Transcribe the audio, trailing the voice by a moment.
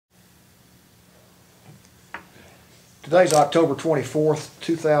Today's October 24th,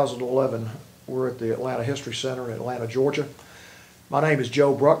 2011. We're at the Atlanta History Center in Atlanta, Georgia. My name is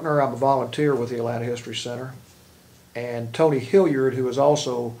Joe Bruckner. I'm a volunteer with the Atlanta History Center. And Tony Hilliard, who is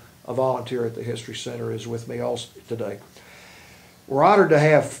also a volunteer at the History Center, is with me also today. We're honored to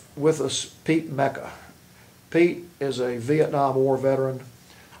have with us Pete Mecca. Pete is a Vietnam War veteran,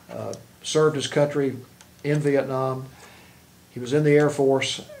 served his country in Vietnam. He was in the Air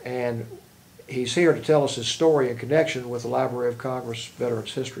Force, and he's here to tell us his story in connection with the Library of Congress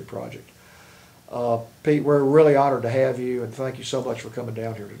Veterans History Project. Pete, we're really honored to have you, and thank you so much for coming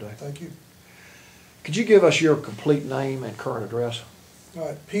down here today. Thank you. Could you give us your complete name and current address? All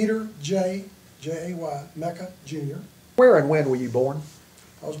right, Peter J. J-A-Y, Mecca, Jr. Where and when were you born?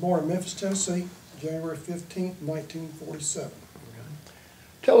 I was born in Memphis, Tennessee, January 15th, 1947. Okay.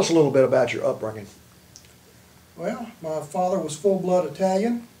 Tell us a little bit about your upbringing. Well, my father was full-blood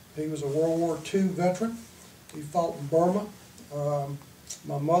Italian. He was a World War II veteran. He fought in Burma.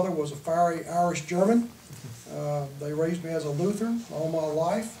 My mother was a fiery Irish German. They raised me as a Lutheran all my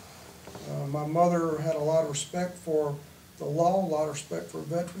life. My mother had a lot of respect for the law, a lot of respect for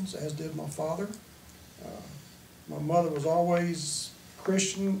veterans, as did my father. My mother was always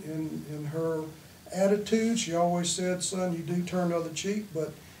Christian in her attitude. She always said, son, you do turn the other cheek,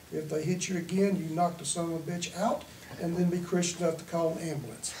 but if they hit you again, you knock the son of a bitch out and then be Christian enough to call an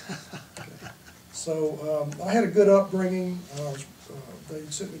ambulance. Okay. So I had a good upbringing. They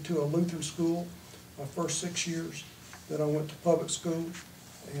sent me to a Lutheran school my first 6 years. Then I went to public school,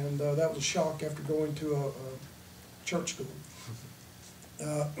 and that was a shock after going to a church school.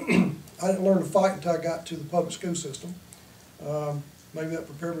 I didn't learn to fight until I got to the public school system. Maybe that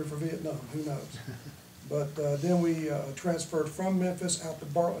prepared me for Vietnam, who knows. But then we transferred from Memphis out to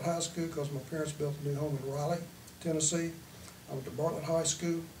Bartlett High School because my parents built a new home in Raleigh, Tennessee. I went to Bartlett High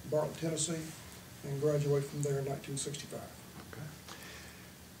School, Bartlett, Tennessee, and graduated from there in 1965. Okay.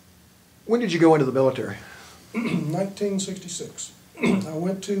 When did you go into the military? 1966. I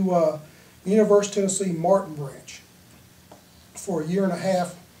went to University of Tennessee Martin Branch for a year and a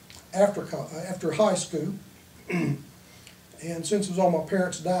half after high school. And since it was on my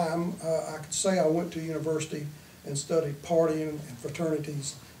parents' dime, I could say I went to university and studied partying and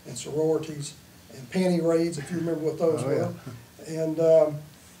fraternities and sororities and panty raids, if you remember what those were. Yeah. And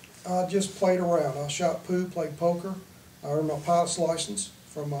I just played around. I shot pool, played poker. I earned my pilot's license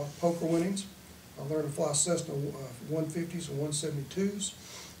from my poker winnings. I learned to fly Cessna 150s and 172s.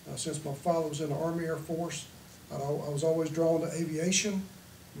 Since my father was in the Army Air Force, I was always drawn to aviation.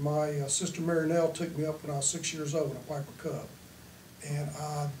 My sister Mary Nell took me up when I was 6 years old in a Piper Cub, and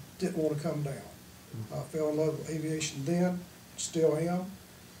I didn't want to come down. I fell in love with aviation then, still am.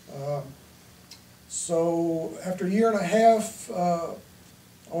 So after a year and a half on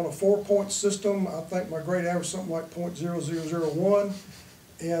a 4-point system, I think my grade average was something like .0001,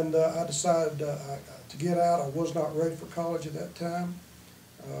 and I decided to get out. I was not ready for college at that time.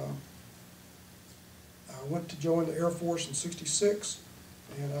 I went to join the Air Force in '66.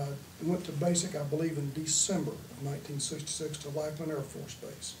 And I went to basic, I believe, in December of 1966 to Lackland Air Force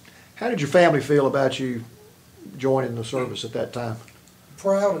Base. How did your family feel about you joining the service at that time?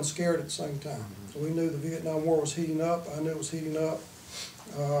 Proud and scared at the same time. So we knew the Vietnam War was heating up. I knew it was heating up.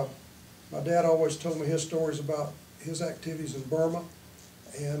 My dad always told me his stories about his activities in Burma,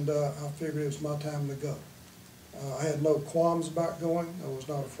 and I figured it was my time to go. I had no qualms about going. I was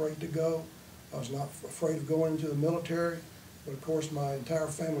not afraid to go. I was not afraid of going into the military. But of course, my entire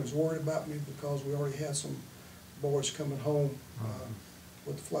family was worried about me because we already had some boys coming home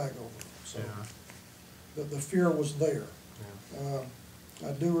with the flag over them. So the fear was there.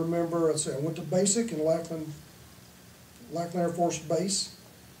 I do remember, I went to basic in Lackland Air Force Base,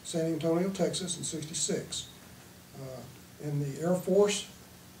 San Antonio, Texas in '66. In the Air Force,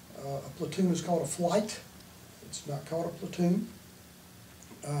 a platoon is called a flight. It's not called a platoon.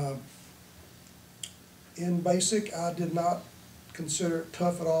 In basic, I did not consider it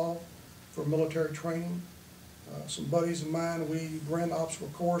tough at all for military training. Some buddies of mine, we ran the obstacle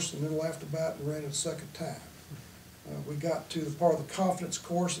course and then laughed about it and ran it a second time. We got to the part of the confidence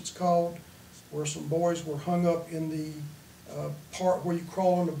course, it's called, where some boys were hung up in the part where you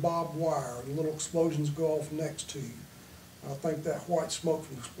crawl under barbed wire and little explosions go off next to you. I think that white smoke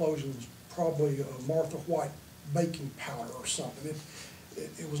from the explosion was probably Martha White baking powder or something.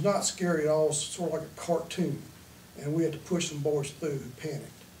 It was not scary at all. It was sort of like a cartoon, and we had to push some boys through who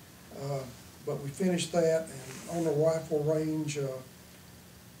panicked. But we finished that, and on the rifle range,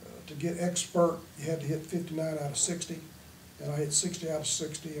 to get expert, you had to hit 59 out of 60, and I hit 60 out of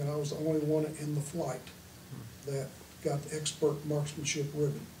 60, and I was the only one in the flight that got the expert marksmanship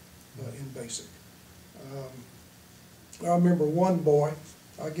ribbon in basic. I remember one boy,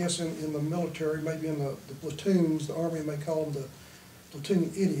 I guess in the military, maybe in the platoons, the Army may call him the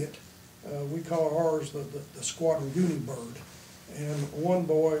platoon idiot. We call ours the squadron Goonie bird. And one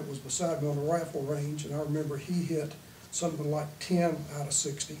boy was beside me on the rifle range, and I remember he hit something like 10 out of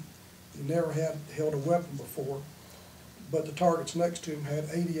 60. He never had held a weapon before, but the targets next to him had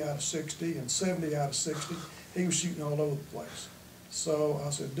 80 out of 60 and 70 out of 60. He was shooting all over the place. So I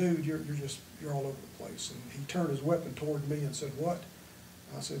said, dude, you're all over the place. And he turned his weapon toward me and said, what?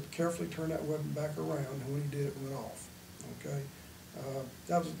 I said, carefully turn that weapon back around, and when he did, it went off. Okay,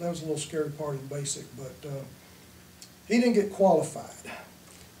 that was a little scary part in basic, but he didn't get qualified.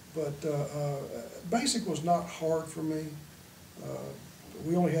 But basic was not hard for me.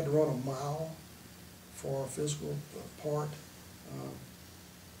 We only had to run a mile for our physical part.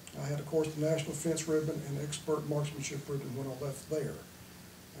 I had, of course, the National Fence Ribbon and Expert Marksmanship Ribbon when I left there.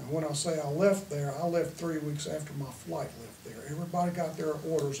 And when I say I left there, I left 3 weeks after my flight left there. Everybody got their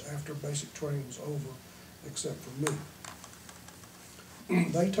orders after basic training was over, except for me.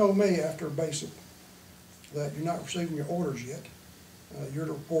 They told me after basic that you're not receiving your orders yet. You're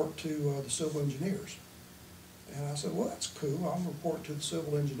to report to the civil engineers. And I said, well, that's cool. I'm going to report to the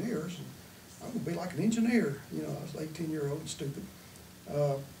civil engineers, and I'm going to be like an engineer. You know, I was 18-year-old and stupid.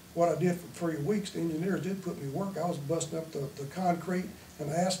 What I did for 3 weeks, the engineers did put me to work. I was busting up the concrete and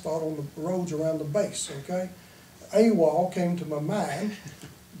asphalt on the roads around the base, okay? AWOL came to my mind,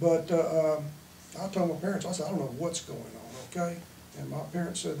 but I told my parents, I said, I don't know what's going on, okay? And my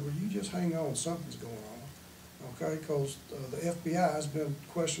parents said, well, you just hang on, something's going on, okay? Because the FBI has been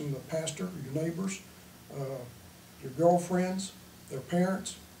questioning the pastor, your neighbors, your girlfriends, their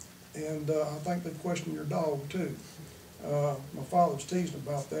parents, and I think they questioned your dog too. My father was teasing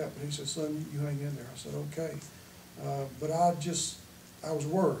about that, but he said, son, you hang in there. I said, okay. But I was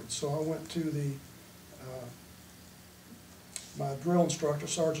worried, so I went to my drill instructor,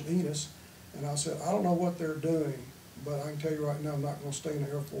 Sergeant Enos, and I said, I don't know what they're doing, but I can tell you right now, I'm not going to stay in the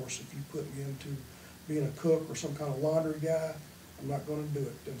Air Force if you put me into being a cook or some kind of laundry guy. I'm not going to do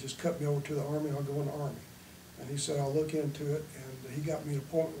it. They'll just cut me over to the Army, and I'll go in the Army. And he said, I'll look into it, and he got me an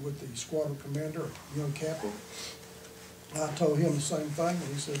appointment with the squadron commander, a young captain. I told him the same thing,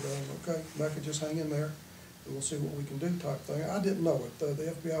 and he said, okay, Mecca, just hang in there, and we'll see what we can do type thing. I didn't know it.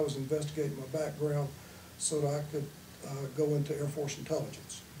 The FBI was investigating my background so that I could go into Air Force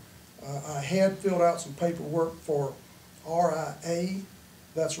intelligence. I had filled out some paperwork for RIA,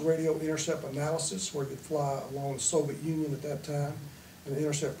 that's radio intercept analysis, where you could fly along the Soviet Union at that time and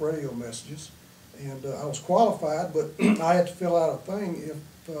intercept radio messages. And I was qualified, but I had to fill out a thing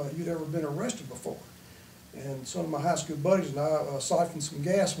if you'd ever been arrested before. And some of my high school buddies and I siphoned some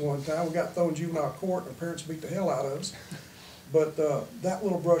gas one time. We got thrown in juvenile court, and our parents beat the hell out of us. But that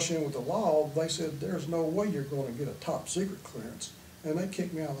little brush in with the law, they said, there's no way you're going to get a top secret clearance. And they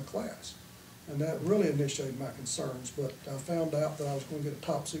kicked me out of the class. And that really initiated my concerns. But I found out that I was going to get a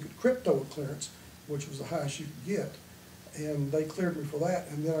top secret crypto clearance, which was the highest you could get. And they cleared me for that.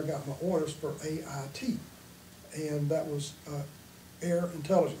 And then I got my orders for AIT. And that was Air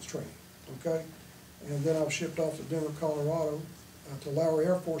Intelligence Training, okay? And then I was shipped off to Denver, Colorado, to Lowry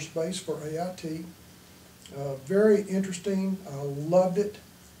Air Force Base for AIT. Very interesting. I loved it.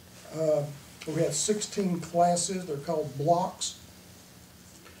 We had 16 classes. They're called blocks.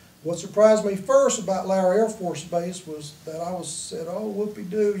 What surprised me first about Lowry Air Force Base was that I was said, oh,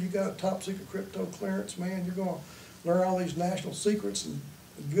 whoopee-doo, you got a top secret crypto clearance, man. You're going to learn all these national secrets, and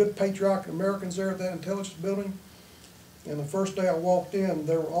good patriotic Americans there at that intelligence building. And the first day I walked in,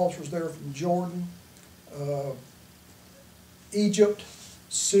 there were officers there from Jordan, Egypt,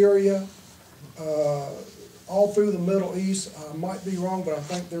 Syria, all through the Middle East. I might be wrong, but I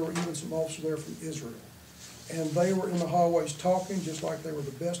think there were even some officers there from Israel. And they were in the hallways talking just like they were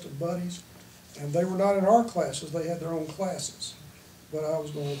the best of buddies. And they were not in our classes, they had their own classes. But I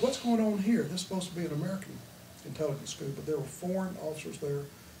was going, what's going on here? This is supposed to be an American intelligence school, but there were foreign officers there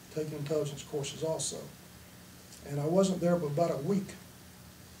taking intelligence courses also. And I wasn't there but about a week.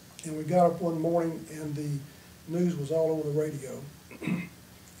 And we got up one morning and the news was all over the radio.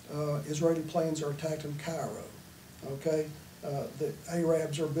 Israeli planes are attacked in Cairo, okay? The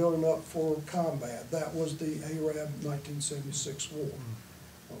Arabs are building up for combat. That was the Arab 1976 war,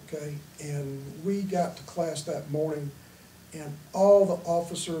 okay? And we got to class that morning, and all the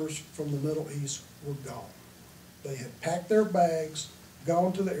officers from the Middle East were gone. They had packed their bags,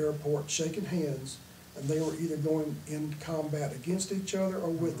 gone to the airport, shaking hands, and they were either going in combat against each other or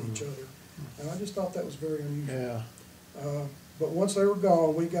with each other. And I just thought that was very unusual. Yeah. But once they were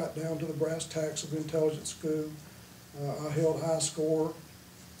gone, we got down to the brass tacks of intelligence school. I held high score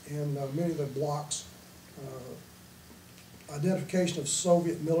in many of the blocks. identification of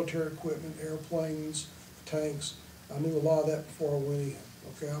Soviet military equipment, airplanes, tanks. I knew a lot of that before I went in.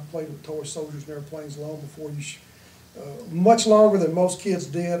 Okay, I played with toy soldiers and airplanes long before much longer than most kids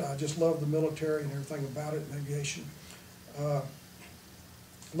did. I just loved the military and everything about it, and aviation.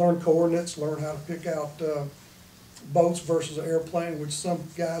 Learned coordinates, learned how to pick out boats versus an airplane, which some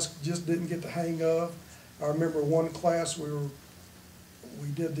guys just didn't get the hang of. I remember one class we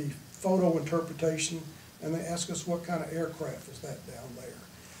did the photo interpretation, and they asked us what kind of aircraft is that down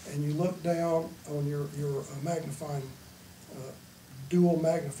there. And you look down on your magnifying, dual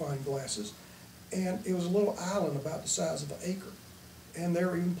magnifying glasses, and it was a little island about the size of an acre. And there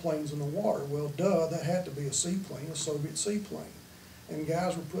were even planes in the water. Well, duh, that had to be a seaplane, a Soviet seaplane. And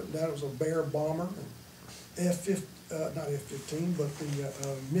guys were putting down, it was a Bear bomber, and not F-15, but the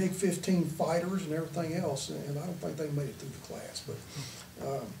MiG-15 fighters and everything else. And I don't think they made it through the class. But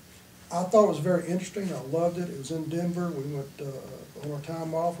I thought it was very interesting. I loved it. It was in Denver. We went, on our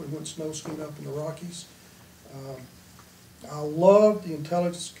time off, we went snow skiing up in the Rockies. I loved the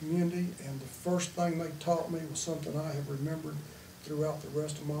intelligence community, and the first thing they taught me was something I have remembered throughout the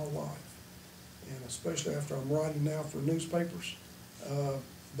rest of my life. And especially after I'm writing now for newspapers,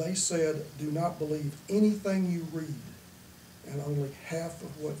 they said, do not believe anything you read and only half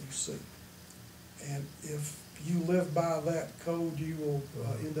of what you see. And if you live by that code, you will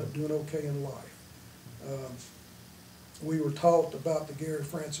end up doing okay in life. We were taught about the Gary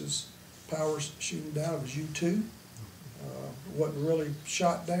Francis Powers shooting down. It was U-2. Wasn't really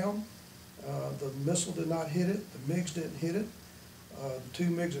shot down. The missile did not hit it. The MiGs didn't hit it. The two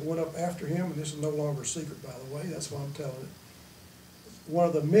MiGs that went up after him, and this is no longer a secret, by the way, that's why I'm telling it. One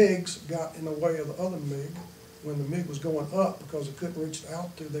of the MiGs got in the way of the other MiG when the MiG was going up because it couldn't reach the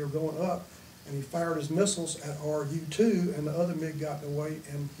altitude. They were going up, and he fired his missiles at our U-2, and the other MiG got in the way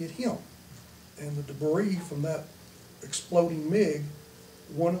and hit him. And the debris from that exploding MiG,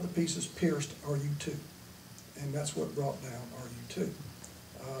 one of the pieces pierced our U-2. And that's what brought down our U-2.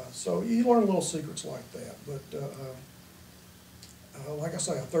 So you learn little secrets like that. But like I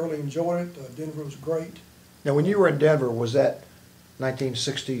say, I thoroughly enjoyed it. Denver was great. Now, when you were in Denver, was that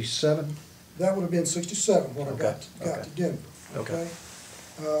 1967? That would have been 67 when I got to Denver. Okay.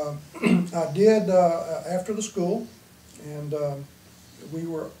 I did after the school, and I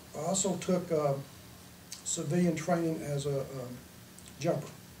also took civilian training as a jumper,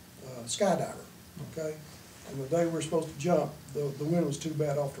 skydiver. Okay. And the day we were supposed to jump, the wind was too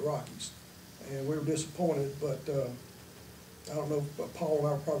bad off the Rockies, and we were disappointed. But I don't know, Paul and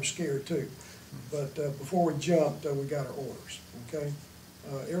I were probably scared too. But before we jumped, we got our orders. Okay,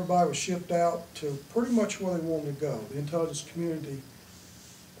 everybody was shipped out to pretty much where they wanted to go. The intelligence community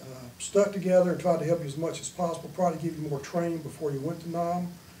stuck together and tried to help you as much as possible. Probably give you more training before you went to Nam.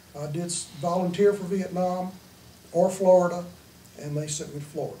 I did volunteer for Vietnam or Florida, and they sent me to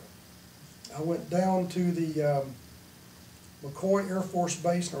Florida. I went down to the McCoy Air Force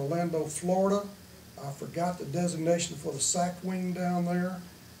Base in Orlando, Florida. I forgot the designation for the SAC wing down there.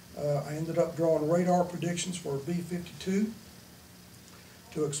 I ended up drawing radar predictions for a B-52.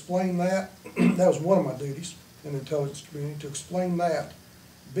 To explain that, that was one of my duties in the intelligence community. To explain that,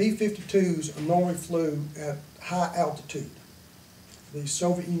 B-52s normally flew at high altitude. The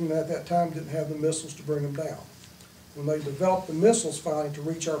Soviet Union at that time didn't have the missiles to bring them down. When they developed the missiles finally to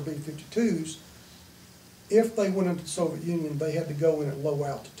reach our B-52s, if they went into the Soviet Union, they had to go in at low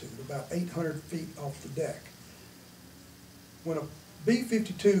altitude, about 800 feet off the deck. When a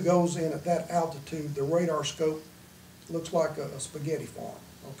B-52 goes in at that altitude, the radar scope looks like a spaghetti farm.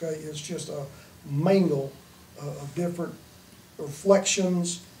 Okay, it's just a mangle of different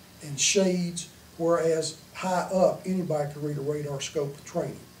reflections and shades, whereas high up, anybody can read a radar scope with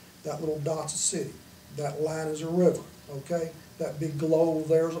training. That little dot's a city. That line is a river, okay? That big globe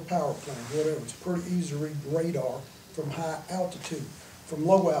there is a power plant, whatever. It's pretty easy to read radar from high altitude. From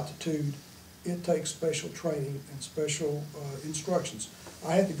low altitude, it takes special training and special instructions.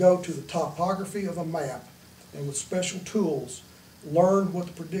 I had to go to the topography of a map and with special tools learn what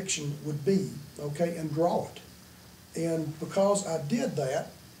the prediction would be, okay, and draw it. And because I did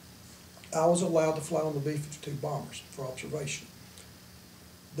that, I was allowed to fly on the B-52 bombers for observation.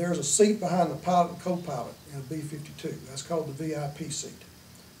 There's a seat behind the pilot and co-pilot in a B-52. That's called the VIP seat.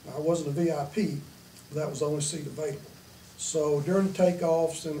 Now, I wasn't a VIP, but that was the only seat available. So during the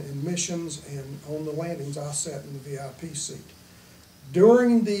takeoffs and missions and on the landings, I sat in the VIP seat.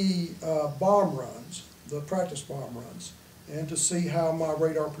 During the bomb runs, the practice bomb runs, and to see how my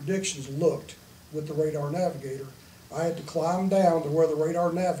radar predictions looked with the radar navigator, I had to climb down to where the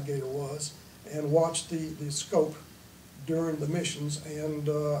radar navigator was and watch the scope during the missions, and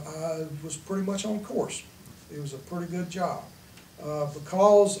I was pretty much on course. It was a pretty good job.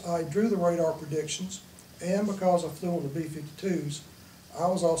 Because I drew the radar predictions and because I flew on the B-52s, I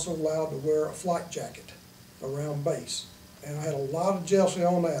was also allowed to wear a flight jacket around base. And I had a lot of jealousy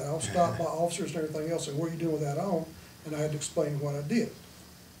on that. I was stopped by officers and everything else, and what are you doing with that on? And I had to explain what I did.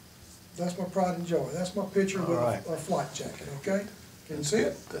 That's my pride and joy. That's my picture with a flight jacket, okay? Can you see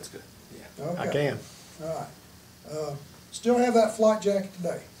it? That's good. Yeah. Okay. I can. All right. Still have that flight jacket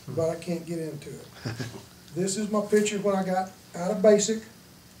today, but I can't get into it. This is my picture when I got out of basic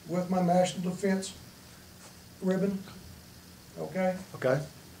with my National Defense ribbon, okay? Okay.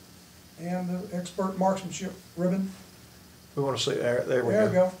 And the expert marksmanship ribbon. We want to see, there we go. There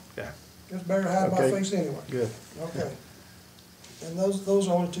we go. Yeah. It's better to hide my face anyway. Good. Okay. And those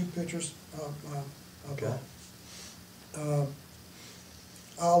are only two pictures of Okay.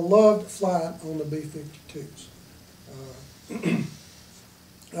 I loved flying on the B-52s.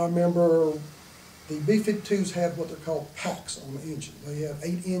 I remember the B-52s had what they're called packs on the engine. They had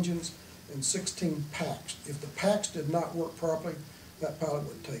 8 engines and 16 packs. If the packs did not work properly, that pilot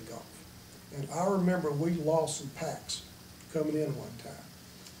would take off. And I remember we lost some packs coming in one time.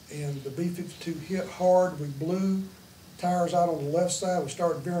 And the B-52 hit hard. We blew tires out on the left side. We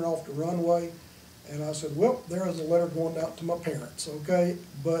started veering off the runway. And I said, well, there is a letter going out to my parents, okay?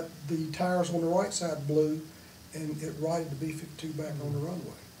 But the tires on the right side blew, and it righted the B-52 back on the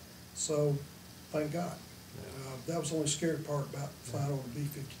runway. So, thank God. That was the only scary part about flying on the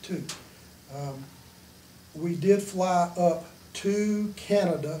B-52. We did fly up to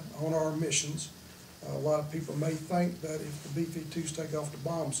Canada on our missions. A lot of people may think that if the B-52s take off to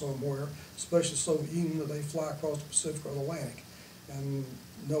bomb somewhere, especially the Soviet Union, that they fly across the Pacific or the Atlantic. And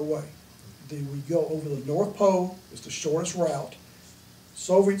no way. We go over the North Pole. It's the shortest route.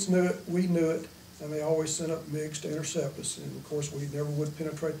 Soviets knew it, we knew it, and they always sent up MiGs to intercept us. And of course, we never would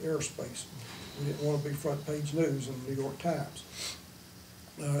penetrate the airspace. We didn't want to be front page news in the New York Times.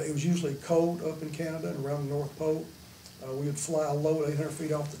 It was usually cold up in Canada and around the North Pole. We would fly a load 800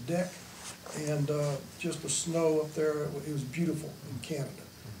 feet off the deck, and just the snow up there, it was beautiful in Canada,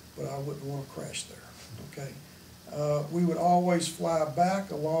 but I wouldn't want to crash there, okay? We would always fly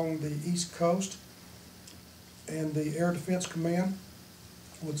back along the East Coast, and the Air Defense Command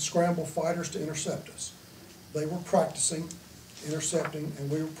would scramble fighters to intercept us. They were practicing intercepting, and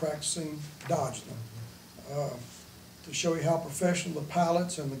we were practicing dodging them. To show you how professional the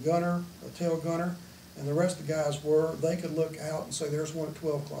pilots and the gunner, the tail gunner, and the rest of the guys were, they could look out and say, there's one at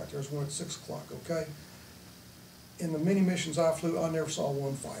 12 o'clock, there's one at 6 o'clock, okay? In the many missions I flew, I never saw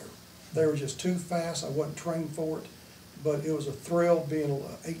one fighter. They were just too fast. I wasn't trained for it, but it was a thrill being an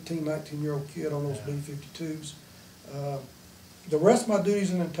 18, 19-year-old kid on those B-52s. The rest of my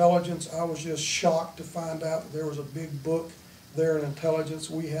duties in intelligence, I was just shocked to find out that there was a big book there in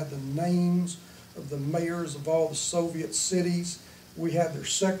intelligence. We had the names of the mayors of all the Soviet cities. We had their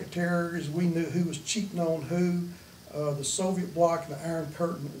secretaries. We knew who was cheating on who. The Soviet bloc and the Iron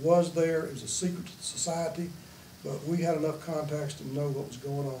Curtain was there. It was a secret society. But we had enough contacts to know what was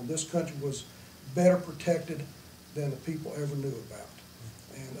going on. This country was better protected than the people ever knew about.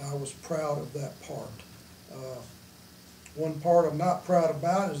 And I was proud of that part. One part I'm not proud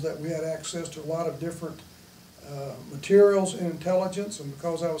about is that we had access to a lot of different materials in intelligence, and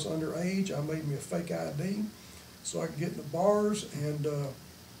because I was underage, I made me a fake ID so I could get in the bars. And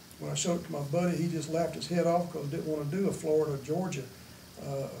when I showed it to my buddy, he just laughed his head off because he didn't want to do a Florida, Georgia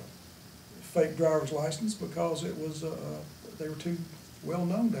fake driver's license because it was they were too well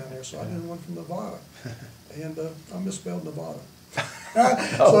known down there. So I did one from Nevada, and I misspelled Nevada.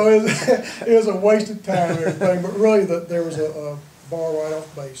 So it was a wasted time and everything. But really, there was a bar right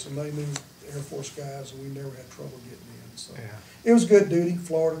off base, and they knew Air Force guys, and we never had trouble getting in. So it was good duty,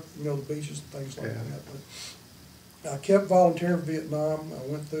 Florida, you know, the beaches and things like that. But I kept volunteering for Vietnam. I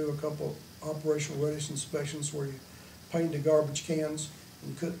went through a couple of operational readiness inspections where you painted the garbage cans.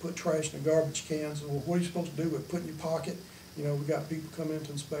 You couldn't put trash in the garbage cans. Well, what are you supposed to do with it? Put in your pocket? You know, we got people coming in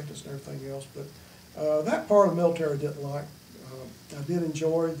to inspect us and everything else. But that part of the military I didn't like. I did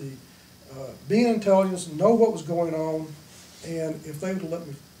enjoy the being in intelligence and know what was going on. And if they would have let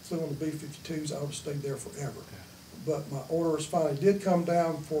me fly on the B-52s, I would have stayed there forever. But my orders finally did come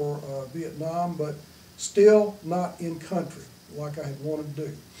down for Vietnam, but still not in country like I had wanted to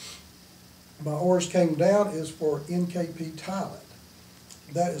do. My orders came down is for NKP Thailand.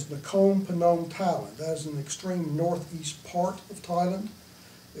 That is Nakhon Phanom, Thailand. That is in the extreme northeast part of Thailand.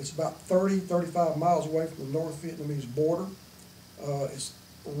 It's about 30, 35 miles away from the North Vietnamese border. It's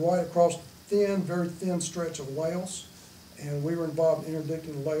right across the thin, very thin stretch of Laos, and we were involved in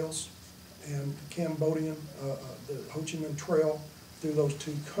interdicting Laos and the Cambodian, the Ho Chi Minh Trail through those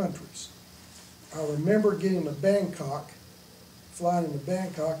two countries. I remember getting to Bangkok, flying into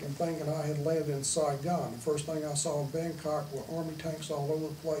Bangkok and thinking I had landed in Saigon. The first thing I saw in Bangkok were army tanks all over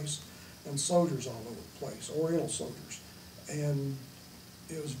the place and soldiers all over the place, Oriental soldiers. And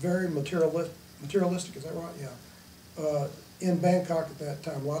it was very materialistic, is that right? Yeah. In Bangkok at that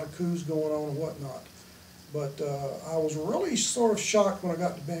time, a lot of coups going on and whatnot. But I was really sort of shocked when I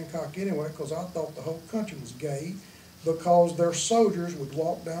got to Bangkok anyway, because I thought the whole country was gay, because their soldiers would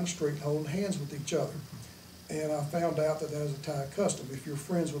walk down the street holding hands with each other. And I found out that that is a Thai custom. If you're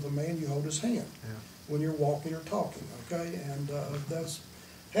friends with a man, you hold his hand when you're walking or talking, okay? And that's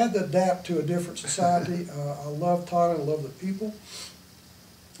had to adapt to a different society. I love Thailand, I love the people.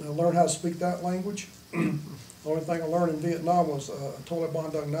 I learned how to speak that language. The only thing I learned in Vietnam was Tole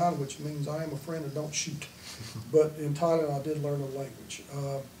Bon Dong Nan, which means I am a friend and don't shoot. But in Thailand, I did learn the language.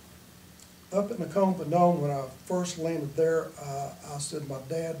 Up at Nakhon Phanom, when I first landed there, I said my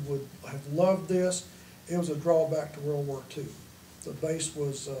dad would have loved this. It was a drawback to World War II. The base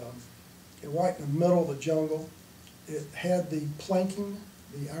was right in the middle of the jungle. It had the planking,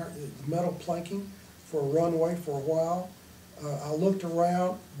 the metal planking for a runway for a while. I looked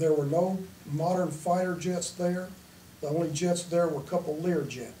around. There were no modern fighter jets there. The only jets there were a couple Lear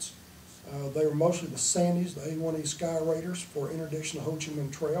jets. They were mostly the Sandys, the A-1E Sky Raiders for interdiction of Ho Chi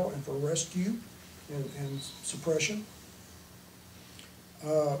Minh Trail and for rescue and suppression.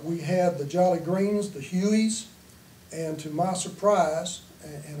 We had the Jolly Greens, the Hueys, and to my surprise,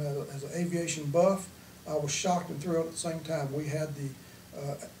 and as an aviation buff, I was shocked and thrilled at the same time. We had the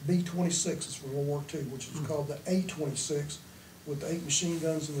B-26s from World War II, which was called the A-26, with the 8 machine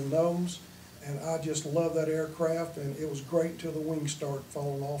guns in the nose. And I just loved that aircraft, and it was great until the wings started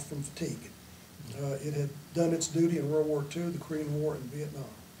falling off from fatigue. It had done its duty in World War II, the Korean War, and Vietnam.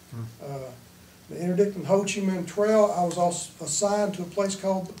 The interdicting Ho Chi Minh Trail, I was also assigned to a place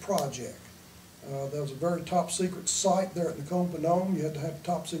called the Project. That was a very top secret site there at Nakhon Phanom. You had to have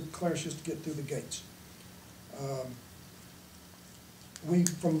top secret clearance just to get through the gates.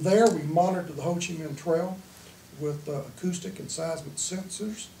 From there, we monitored the Ho Chi Minh Trail with acoustic and seismic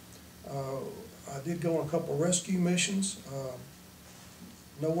sensors. I did go on a couple of rescue missions.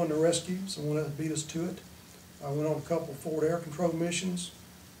 No one to rescue, someone else beat us to it. I went on a couple of forward air control missions.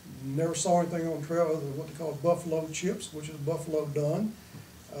 Never saw anything on the trail other than what they call buffalo chips, which is buffalo dung,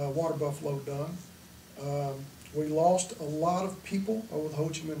 water buffalo dung. We lost a lot of people over the Ho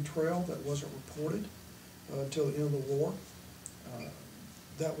Chi Minh Trail that wasn't reported until the end of the war.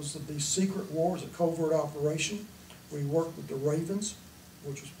 That was the secret war, was a covert operation. We worked with the Ravens,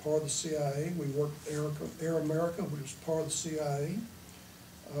 which was part of the CIA. We worked with Air America, which was part of the CIA.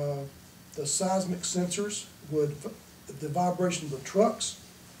 The seismic sensors would, the vibration of the trucks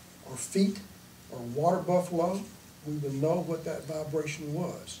or feet or water buffalo, we would know what that vibration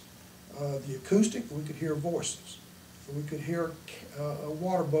was. The acoustic, we could hear voices. We could hear a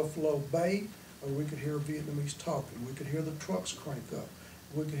water buffalo bay, or we could hear Vietnamese talking. We could hear the trucks crank up.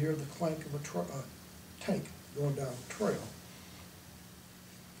 We could hear the clank of a tank going down the trail.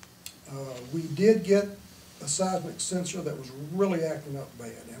 We did get a seismic sensor that was really acting up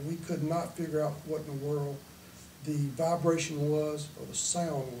bad, and we could not figure out what in the world the vibration was or the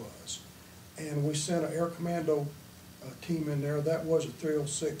sound was. And we sent an air commando team in there. That was a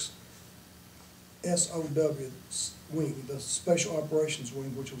 306 SOW wing, the Special Operations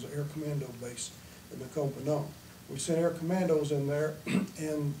Wing, which was an air commando base in Nakhon Phanom. We sent air commandos in there,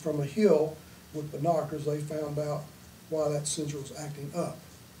 and from a hill with binoculars, they found out why that sensor was acting up.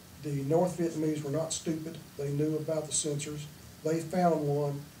 The North Vietnamese were not stupid. They knew about the sensors. They found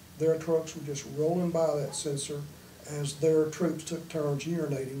one. Their trucks were just rolling by that sensor as their troops took turns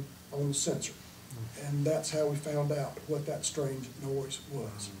urinating on the sensor. And that's how we found out what that strange noise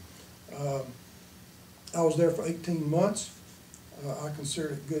was. I was there for 18 months. I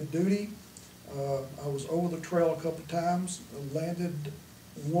considered it good duty. I was over the trail a couple of times, landed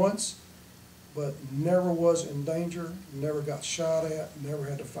once, but never was in danger, never got shot at, never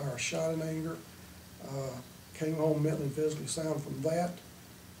had to fire a shot in anger. Came home mentally and physically sound from that.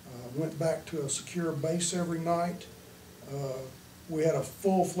 Went back to a secure base every night. We had a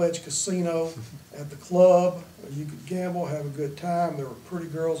full-fledged casino at the club. You could gamble, have a good time. There were pretty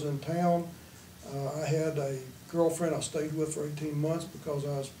girls in town. I had a girlfriend I stayed with for 18 months because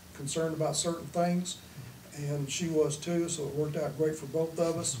I was concerned about certain things, and she was too, so it worked out great for both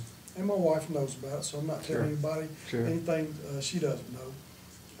of us. And my wife knows about it, so I'm not telling anybody anything she doesn't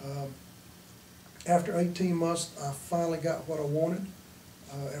know. After 18 months, I finally got what I wanted.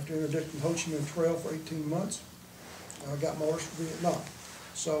 After interdicting Ho Chi Minh Trail for 18 months, I got my orders for Vietnam.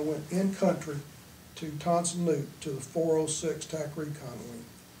 So I went in country to Tan Son Nhut to the 406 TAC Recon Wing.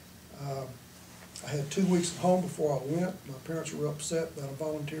 I had 2 weeks at home before I went. My parents were upset that I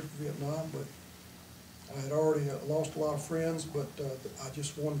volunteered for Vietnam, but I had already lost a lot of friends, but I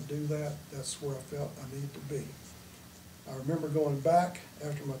just wanted to do that. That's where I felt I needed to be. I remember going back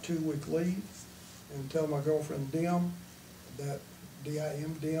after my 2-week leave and telling my girlfriend Dim, that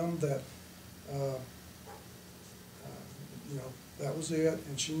D-I-M, Dim, that you know, that was it,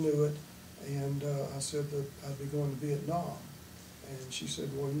 and she knew it. And I said that I'd be going to Vietnam, and she said,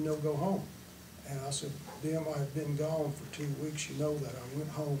 "Well, you know, go home." And I said, "Dim, I've been gone for 2 weeks. You know that. I went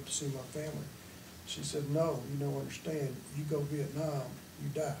home to see my family." She said, "No, you don't understand. You go Vietnam, you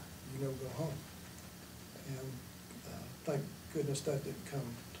die. You know, go home." And thank goodness that didn't come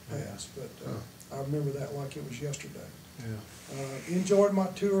to pass. But I remember that like it was yesterday. Yeah. Enjoyed my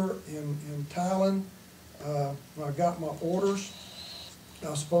tour in Thailand. When I got my orders, I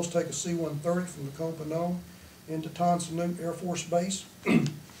was supposed to take a C-130 from Nakhon Phanom into Tan Son Nhut Air Force Base.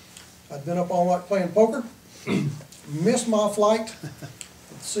 I'd been up all night playing poker, missed my flight.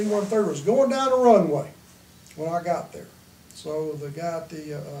 The C-130 was going down the runway when I got there. So the guy at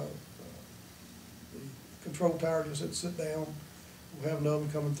the control tower just said, "Sit down. We'll have another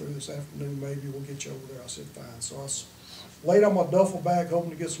one coming through this afternoon. Maybe we'll get you over there." I said, "Fine." So I laid on my duffel bag,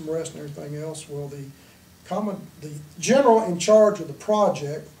 hoping to get some rest and everything else. Well, the general in charge of the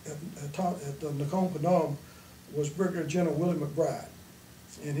project at the Nakhon Phanom was Brigadier General Willie McBride,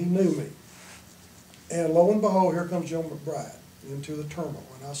 and he knew me. And lo and behold, here comes General McBride into the terminal,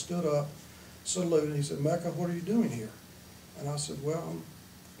 and I stood up, saluted, and he said, "Mecca, what are you doing here?" And I said, "Well, I'm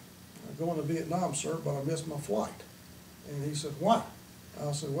going to Vietnam, sir, but I missed my flight." And he said, "Why?"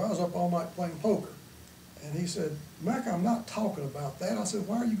 I said, "Well, I was up all night playing poker." And he said, "Mecca, I'm not talking about that." I said,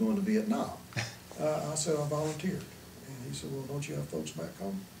 "Why are you going to Vietnam?" I said, "I volunteered." And he said, "Well, don't you have folks back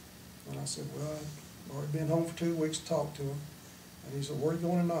home?" And I said, "Well, I've already been home for 2 weeks to talk to him." And he said, "Where are you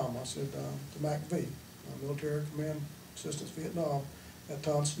going in Nam?" I said, "To MACV, Military Command Assistance Vietnam at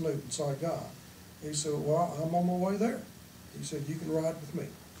Tan Son Nhut in Saigon." He said, "Well, I'm on my way there." He said, "You can ride with me."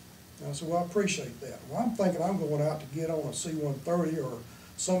 And I said, "Well, I appreciate that." Well, I'm thinking I'm going out to get on a C-130 or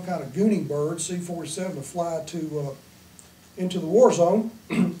some kind of Goonie bird, C-47, to fly to into the war zone.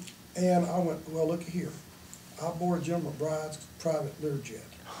 And I went, "Well, look here. I boarded General McBride's private Learjet,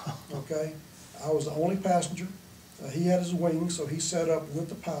 okay? I was the only passenger. He had his wings, so he set up with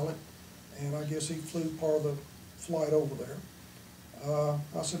the pilot, and I guess he flew part of the flight over there."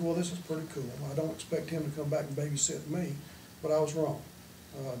 I said, "Well, this is pretty cool. I don't expect him to come back and babysit me," but I was wrong.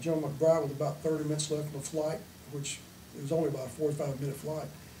 General McBride, with about 30 minutes left in the flight, which it was only about a 45-minute flight,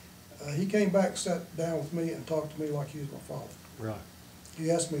 he came back, sat down with me, and talked to me like he was my father. Right. He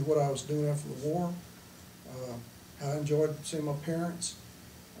asked me what I was doing after the war, how I enjoyed seeing my parents,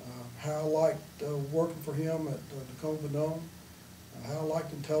 how I liked working for him at Nakhon Phanom, how I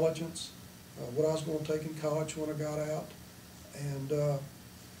liked intelligence, what I was going to take in college when I got out, and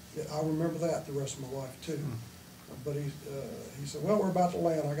I remember that the rest of my life too. But he said, "Well, we're about to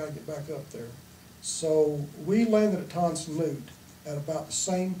land. I got to get back up there." So we landed at Tan Son Nhut at about the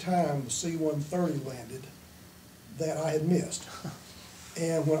same time the C-130 landed that I had missed.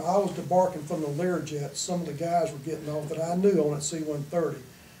 And when I was debarking from the Learjet, some of the guys were getting off that I knew on that C-130,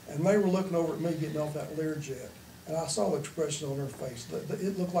 and they were looking over at me getting off that Learjet. And I saw the expression on their face.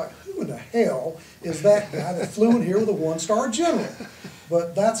 It looked like, who in the hell is that guy that flew in here with a one-star general?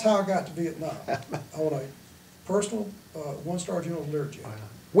 But that's how I got to Vietnam, on a personal one-star general Learjet.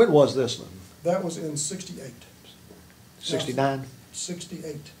 When was this then? That was in 68. 69?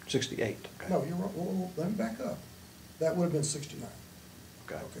 68. 68, okay. No, you're wrong. Well, let me back up. That would have been 69.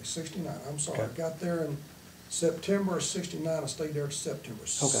 Okay. Okay, 69. I'm sorry. Okay. I got there in September of 69. I stayed there to September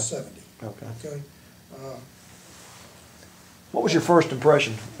 70. Okay. Okay. What was your first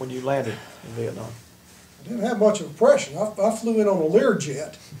impression when you landed in Vietnam? I didn't have much of an impression. I flew in on a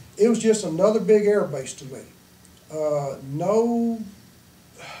Learjet. It was just another big air base to me. A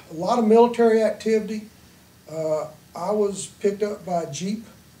lot of military activity. I was picked up by a Jeep,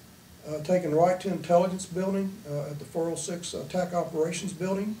 taken right to intelligence building at the 406 Attack Operations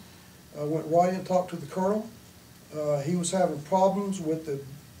building. I went right in and talked to the colonel. He was having problems with the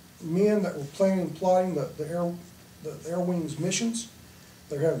men that were planning and plotting the air wings missions.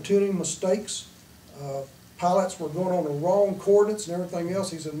 They were having tuning mistakes. Pilots were going on the wrong coordinates and everything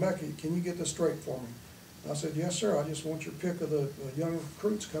else. He said, "Mecca, can you get this straight for me?" I said, "Yes, sir. I just want your pick of the young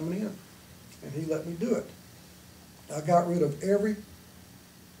recruits coming in." And he let me do it. I got rid of every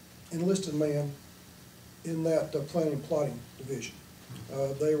enlisted man in that planning and plotting division.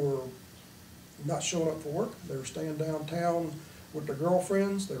 They were not showing up for work. They were staying downtown with their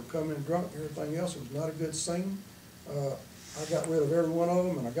girlfriends. They were coming in drunk and everything else. It was not a good scene. I got rid of every one of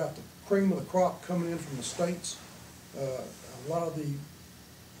them, and I got the cream of the crop coming in from the States. A lot of the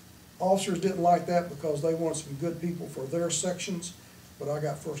officers didn't like that because they wanted some good people for their sections, but I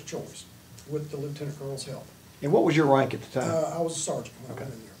got first choice with the lieutenant colonel's help. And what was your rank at the time? I was a sergeant when I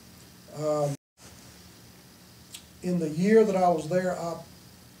went in there. In the year that I was there, I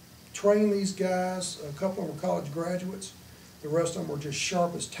trained these guys. A couple of them were college graduates. The rest of them were just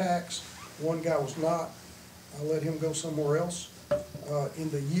sharp as tacks. One guy was not. I let him go somewhere else. In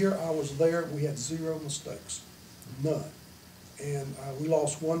the year I was there, we had 0 mistakes, none. And we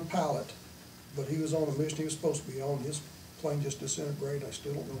lost one pilot, but he was on a mission he was supposed to be on. His plane just disintegrated. I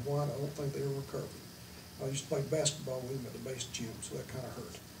still don't know why. I don't think they ever recovered. I used to play basketball with him at the base gym, so that kind of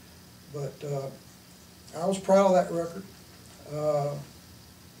hurt. But I was proud of that record.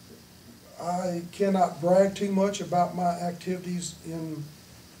 I cannot brag too much about my activities in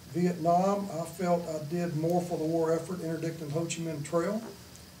Vietnam. I felt I did more for the war effort interdicting the Ho Chi Minh Trail.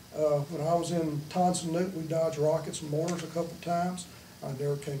 When I was in Tan Son Nhut, we dodged rockets and mortars a couple of times. I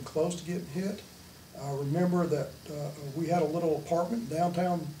never came close to getting hit. I remember that we had a little apartment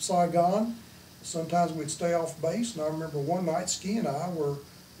downtown Saigon. Sometimes we'd stay off base, and I remember one night Ski and I were,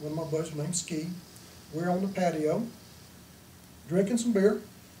 one of my buddies named Ski, we were on the patio drinking some beer.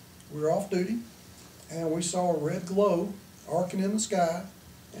 We were off duty, and we saw a red glow arcing in the sky,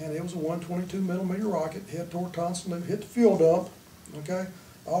 and it was a 122mm rocket head toward Tan Son Nhut, hit the fuel dump, okay,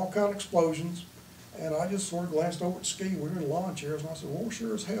 all kind of explosions, and I just sort of glanced over at Ski. We were in lawn chairs, and I said, well,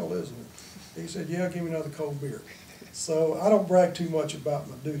 sure as hell, isn't it? He said, yeah, give me another cold beer. So I don't brag too much about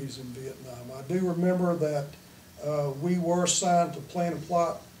my duties in Vietnam. I do remember that we were assigned to plan and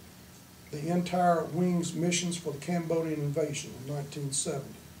plot the entire wing's missions for the Cambodian invasion in 1970.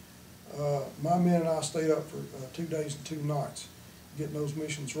 My men and I stayed up for 2 days and 2 nights, getting those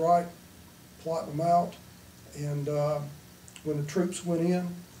missions right, plotting them out, and when the troops went in,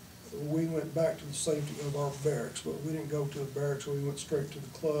 we went back to the safety of our barracks, but we didn't go to the barracks. We went straight to the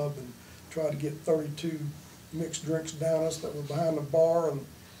club and tried to get 32 mixed drinks down us that were behind the bar, and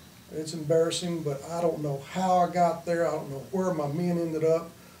it's embarrassing, but I don't know how I got there. I don't know where my men ended up.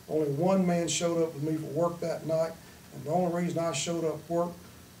 Only one man showed up with me for work that night, and the only reason I showed up for work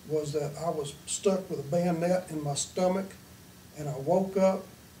was that I was stuck with a bayonet in my stomach, and I woke up,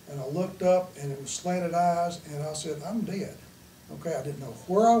 and I looked up, and it was slanted eyes, and I said, I'm dead. Okay, I didn't know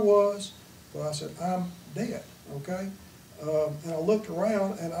where I was, but I said, I'm dead, okay? And I looked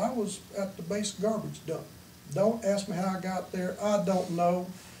around, and I was at the base garbage dump. Don't ask me how I got there. I don't know.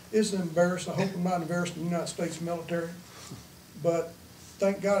 It's embarrassing. I hope I'm not embarrassing the United States military, but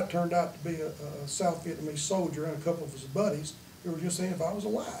thank God it turned out to be a South Vietnamese soldier and a couple of his buddies who were just saying if I was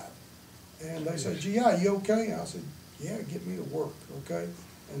alive. And they said, GI, you okay? And I said, yeah, get me to work, okay?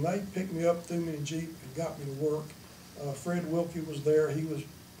 And they picked me up, threw me in a Jeep, and got me to work. Fred Wilkie was there. He was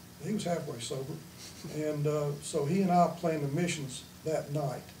halfway sober. And so he and I planned the missions that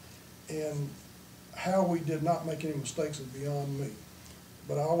night. And how we did not make any mistakes is beyond me.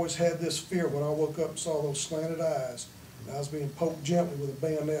 But I always had this fear when I woke up and saw those slanted eyes, and I was being poked gently with a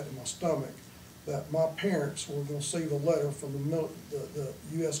bayonet in my stomach, that my parents were going to see the letter from the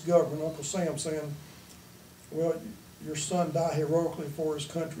U.S. government, Uncle Sam, saying, well, your son died heroically for his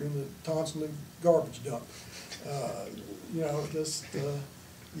country in the Tan Son Nhut garbage dump. You know, just,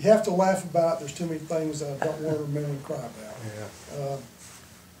 you have to laugh about it. There's too many things that I don't want to remember and cry about. Yeah.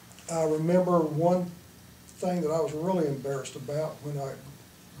 I remember one thing that I was really embarrassed about when I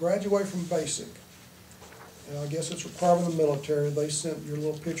graduated from basic, and I guess it's required in the military. They sent your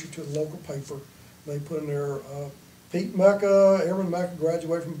little picture to the local paper. They put in there, Pete Mecca, Airman Mecca,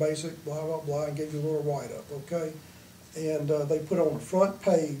 graduated from basic, blah, blah, blah, and gave you a little write-up, okay? And they put it on the front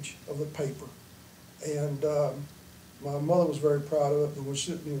page of the paper. And my mother was very proud of it, and when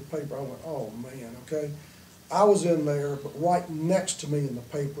she sent me the paper, I went, oh, man, okay? I was in there, but right next to me in the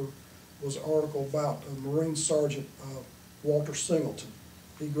paper was an article about Marine Sergeant Walter Singleton.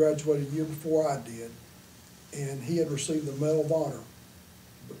 He graduated a year before I did, and he had received the Medal of Honor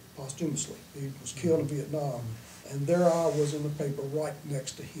posthumously. He was killed in Vietnam, and there I was in the paper right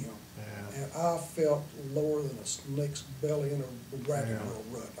next to him. Yeah. And I felt lower than a snake's belly in a rabbit hole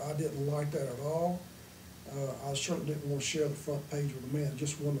rut. I didn't like that at all. I certainly didn't want to share the front page with a man who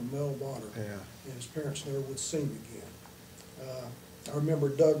just won the Medal of Honor, and his parents never would see him again. I remember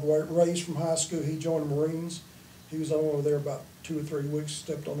Doug Ray's from high school. He joined the Marines. He was over there about 2 or 3 weeks,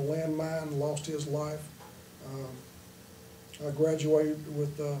 stepped on a landmine and lost his life. I graduated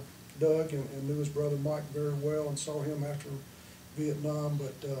with Doug and knew his brother Mike very well and saw him after Vietnam,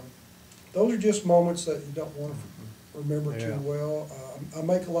 but those are just moments that you don't want to remember too well. I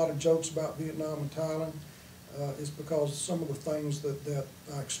make a lot of jokes about Vietnam and Thailand. is because some of the things that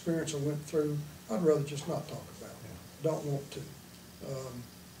I experienced or went through, I'd rather just not talk about. Yeah. Don't want to.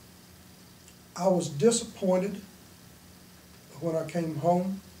 I was disappointed when I came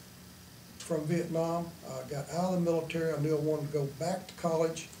home from Vietnam. I got out of the military. I knew I wanted to go back to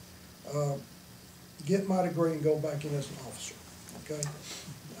college, get my degree, and go back in as an officer. Okay.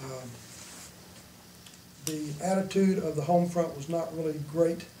 The attitude of the home front was not really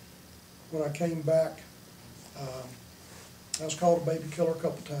great when I came back. I was called a baby killer a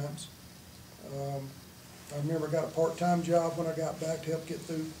couple times. I remember I got a part-time job when I got back to help get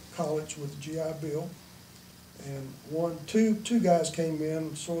through college with the GI Bill. And two guys came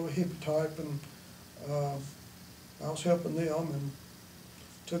in, sort of hippie type, and I was helping them and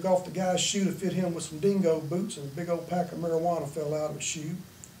took off the guy's shoe to fit him with some dingo boots, and a big old pack of marijuana fell out of his shoe.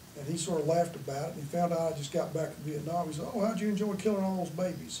 And he sort of laughed about it. And he found out I just got back from Vietnam. He said, "Oh, how'd you enjoy killing all those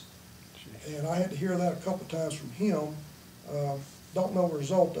babies?" Jeez. And I had to hear that a couple times from him. Don't know the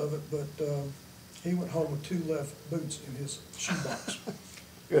result of it, but he went home with 2 left boots in his shoebox.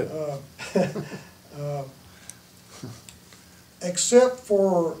 Good. Except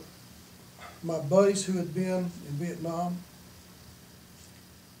for my buddies who had been in Vietnam,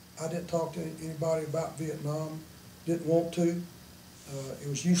 I didn't talk to anybody about Vietnam, didn't want to. It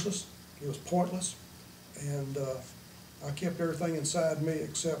was useless, it was pointless, and I kept everything inside me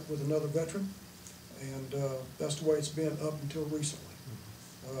except with another veteran, and that's the way it's been up until recently.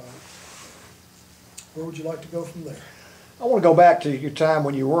 Where would you like to go from there? I want to go back to your time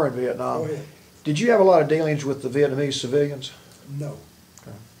when you were in Vietnam. Go ahead. Did you have a lot of dealings with the Vietnamese civilians? No.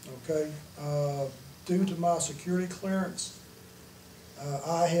 Okay. Due to my security clearance,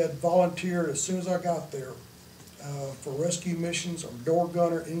 I had volunteered as soon as I got there for rescue missions or door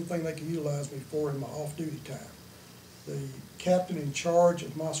gunner, anything they could utilize me for in my off-duty time. The captain in charge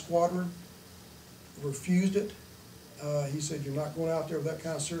of my squadron refused it. He said, "You're not going out there with that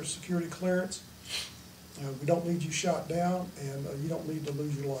kind of security clearance. We don't need you shot down, and you don't need to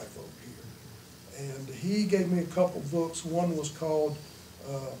lose your life over here." And he gave me a couple books. One was called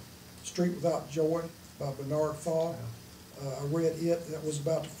Street Without Joy by Bernard Faw. I read it. That was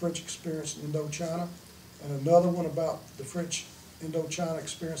about the French experience in Indochina. And another one about the French Indochina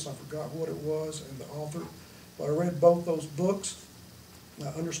experience. I forgot what it was and the author. But I read both those books. I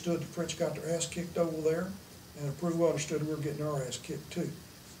understood the French got their ass kicked over there, and I pretty well understood we were getting our ass kicked too.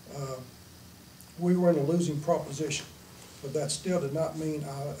 We were in a losing proposition, but that still did not mean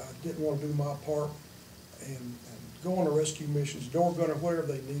I didn't want to do my part and go on the rescue missions, door gunner, whatever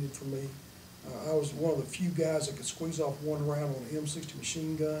they needed from me. I was one of the few guys that could squeeze off one round on an M60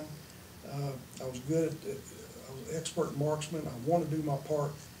 machine gun. I was good at it. I was an expert marksman. I wanted to do my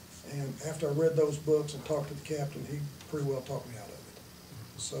part, and after I read those books and talked to the captain, he pretty well talked me out of it.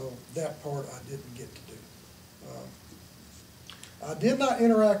 So that part I didn't get to do. I did not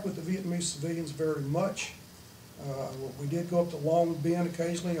interact with the Vietnamese civilians very much. We did go up to Long Binh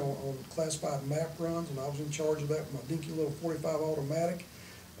occasionally on classified map runs, and I was in charge of that with my dinky little .45 automatic,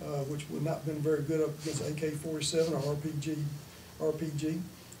 which would not have been very good up against AK-47 or RPG.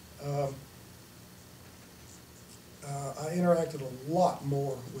 I interacted a lot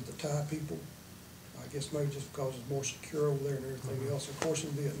more with the Thai people. I guess maybe just because it's more secure over there and everything else. Of course, in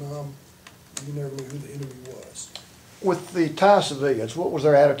Vietnam, you never knew who the enemy was. With the Thai civilians, what was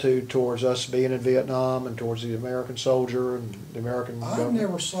their attitude towards us being in Vietnam and towards the American soldier and the American government? I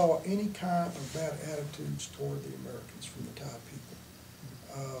never saw any kind of bad attitudes toward the Americans from the Thai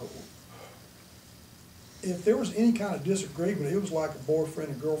people. If there was any kind of disagreement, it was like a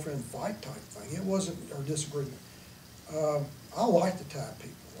boyfriend and girlfriend fight type thing. It wasn't a disagreement. I liked the Thai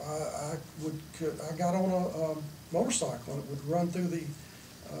people. I got on a motorcycle and it would run through the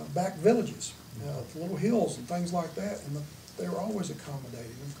back villages, the little hills and things like that, and they were always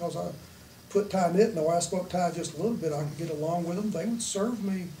accommodating. And because I put Thai knit, I spoke Thai just a little bit, I could get along with them. They would serve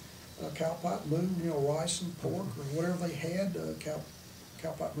me cow pot moo, rice and pork or whatever they had,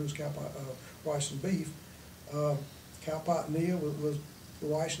 cow pot moo, rice and beef. Cow pot nia was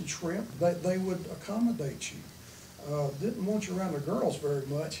rice and shrimp. They would accommodate you. Didn't want you around the girls very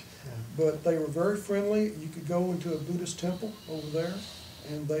much, but they were very friendly. You could go into a Buddhist temple over there,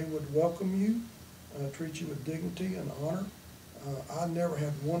 and they would welcome you, treat you with dignity and honor. I never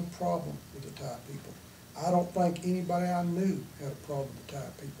had one problem with the Thai people. I don't think anybody I knew had a problem with the Thai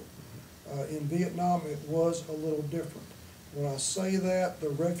people. In Vietnam, it was a little different. When I say that, the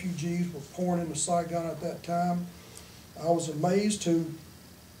refugees were pouring into Saigon at that time. I was amazed to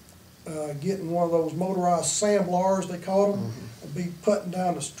get in one of those motorized samblars, they called them, and be putting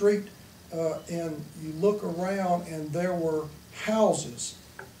down the street, and you look around and there were houses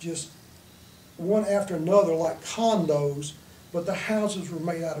just one after another like condos, but the houses were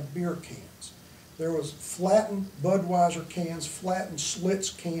made out of beer cans. There was flattened Budweiser cans, flattened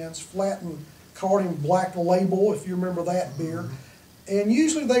Schlitz cans, flattened Carling Black Label, if you remember that beer. And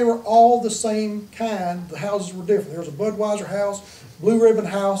usually they were all the same kind. The houses were different. There was a Budweiser house, Blue Ribbon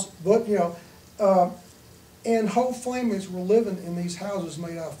house, but and whole families were living in these houses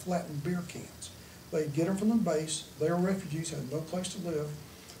made out of flattened beer cans. They'd get them from the base. They were refugees, had no place to live,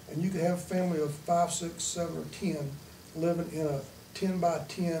 and you could have a family of 5, 6, 7, or 10 living in a 10 by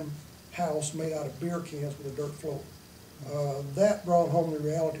 10 house made out of beer cans with a dirt floor. That brought home the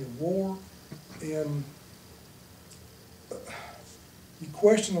reality of war, and you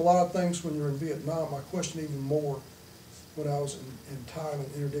question a lot of things when you're in Vietnam. I questioned even more when I was in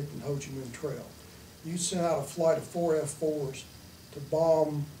Thailand interdicting the Ho Chi Minh Trail. You sent out a flight of 4 F-4s to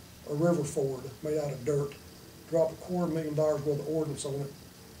bomb a river ford made out of dirt, dropped $250,000 worth of ordnance on it.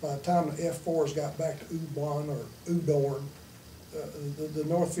 By the time the F-4s got back to U Ban or U Dorn, the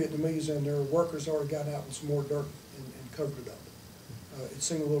North Vietnamese and their workers already got out with some more dirt and covered it up. It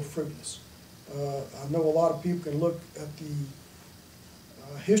seemed a little frivolous. I know a lot of people can look at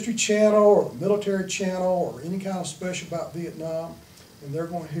the History Channel or the Military Channel or any kind of special about Vietnam, and they're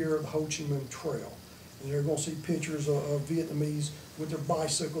going to hear the Ho Chi Minh Trail. And they're going to see pictures of Vietnamese with their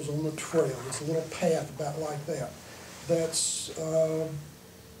bicycles on the trail. It's a little path about like that. That's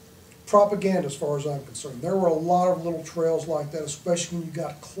propaganda as far as I'm concerned. There were a lot of little trails like that, especially when you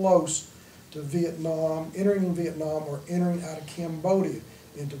got close to Vietnam, entering in Vietnam or entering out of Cambodia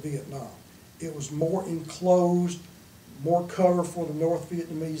into Vietnam. It was more enclosed, more cover for the North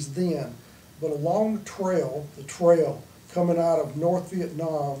Vietnamese then. But along the trail coming out of North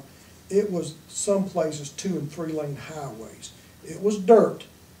Vietnam, it was some places 2- and 3-lane highways. It was dirt,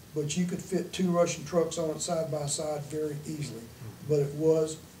 but you could fit 2 Russian trucks on it side by side very easily. But it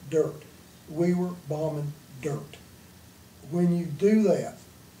was dirt. We were bombing dirt. When you do that,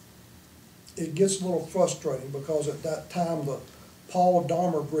 it gets a little frustrating because at that time the Paul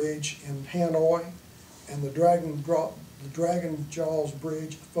Dahmer Bridge in Hanoi and the Dragon Jaws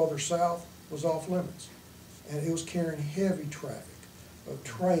Bridge further south was off limits. And it was carrying heavy traffic of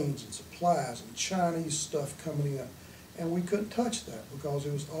trains and supplies and Chinese stuff coming in. And we couldn't touch that because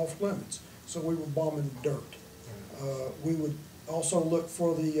it was off limits. So we were bombing dirt. We would also look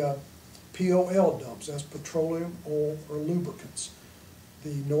for the POL dumps, that's petroleum, oil, or lubricants.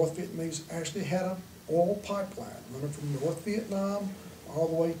 The North Vietnamese actually had an oil pipeline running from North Vietnam all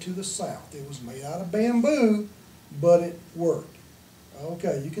the way to the south. It was made out of bamboo, but it worked.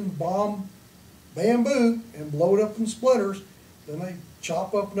 Okay, you can bomb bamboo and blow it up in splinters, then they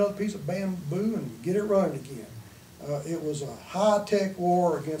chop up another piece of bamboo and get it running again. It was a high-tech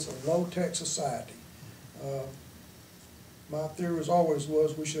war against a low-tech society. My theory as always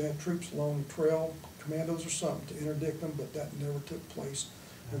was we should have troops along the trail, commandos or something, to interdict them, but that never took place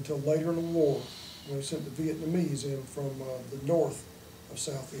until later in the war when they sent the Vietnamese in from the north of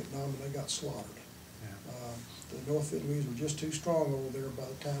South Vietnam and they got slaughtered. The North Vietnamese were just too strong over there by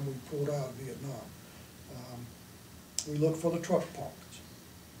the time we pulled out of Vietnam. We looked for the truck parks.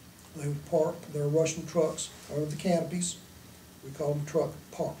 They would park their Russian trucks under the canopies. We called them truck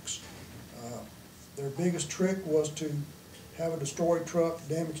parks. Their biggest trick was to have a destroyed truck,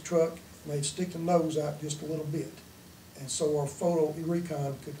 damaged truck, and they'd stick the nose out just a little bit. And so our photo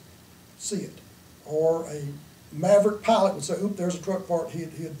recon could see it. Or a maverick pilot would say, oop, there's a truck part, he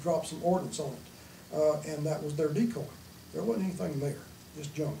had dropped some ordnance on it. And that was their decoy. There wasn't anything there,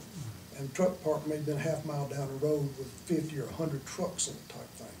 just junk. And the truck park may have been a half-mile down the road with 50 or 100 trucks in it type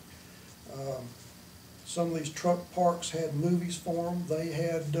thing. Some of these truck parks had movies for them. They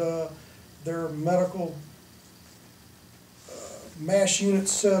had their medical MASH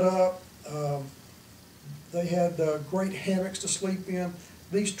units set up. They had great hammocks to sleep in.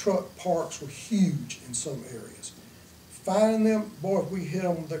 These truck parks were huge in some areas. Finding them, boy, if we hit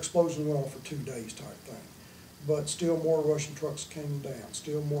them, the explosion went off for 2 days type thing. But still more Russian trucks came down.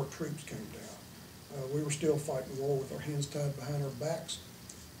 Still more troops came down. We were still fighting war with our hands tied behind our backs.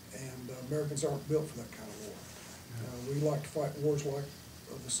 And Americans aren't built for that kind of war. We like to fight wars like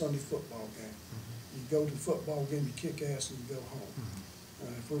the Sunday football game. You go to the football game, you kick ass, and you go home.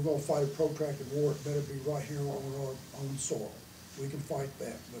 If we're going to fight a protracted war, it better be right here on our own soil. We can fight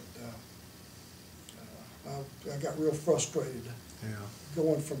that, but I got real frustrated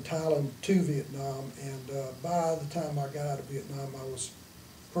going from Thailand to Vietnam, and by the time I got out of Vietnam, I was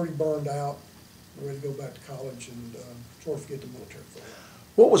pretty burned out, ready to go back to college and sort of forget the military for a while.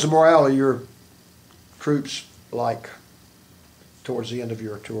 What was the morale of your troops like towards the end of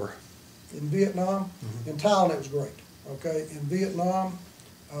your tour? In Vietnam, in Thailand it was great. Okay, in Vietnam,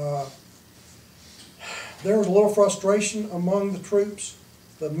 There was a little frustration among the troops.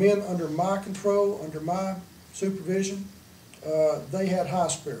 The men under my control, under my supervision, they had high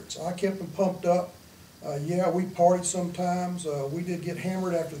spirits. I kept them pumped up. Yeah, we partied sometimes. We did get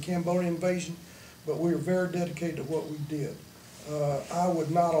hammered after the Cambodian invasion, but we were very dedicated to what we did. I would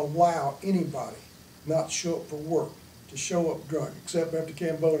not allow anybody not to show up for work, to show up drunk, except after the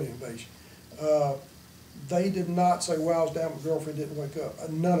Cambodian invasion. They did not say, well, I was down, my girlfriend didn't wake up.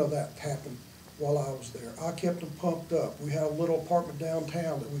 None of that happened while I was there. I kept them pumped up. We had a little apartment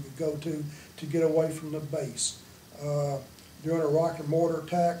downtown that we could go to get away from the base. During a rocket and mortar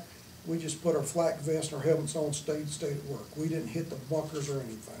attack, we just put our flak vests and our helmets on, stayed at work. We didn't hit the bunkers or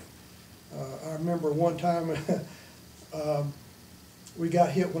anything. I remember one time we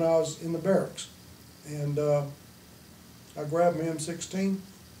got hit when I was in the barracks, and I grabbed my M16,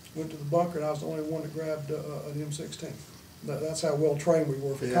 went to the bunker, and I was the only one that grabbed an M16. That's how well trained we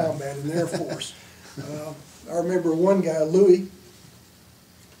were for combat in the Air Force. I remember one guy, Louis,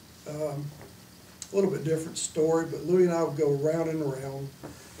 a little bit different story, but Louis and I would go round and around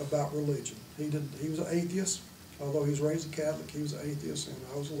about religion. He was an atheist, although he was raised a Catholic. He was an atheist, and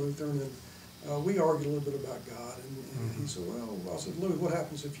I was a Lutheran, and we argued a little bit about God. And he said, well, I said, Louis, what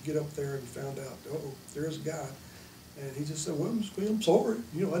happens if you get up there and you found out, oh, there is a God? And he just said, well, I'm sorry,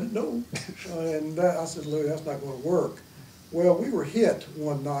 I didn't know. I said, Louis, that's not going to work. Well, we were hit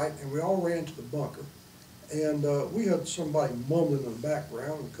one night, and we all ran to the bunker, and we had somebody mumbling in the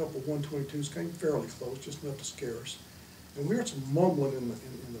background, and a couple of 122s came fairly close, just enough to scare us. And we heard some mumbling in the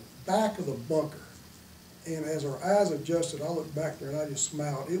back of the bunker. And as our eyes adjusted, I looked back there and I just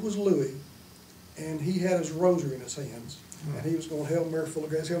smiled. It was Louis, and he had his rosary in his hands. And he was going, Hail Mary, full of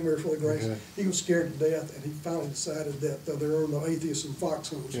grace, Hail Mary, full of grace. Okay. He was scared to death, and he finally decided that there were no atheists in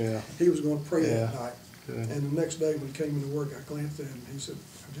foxholes. Yeah. He was going to pray that night. Good. And the next day when he came into work, I glanced at him and he said,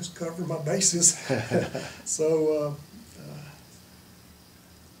 I'm just covering my bases. So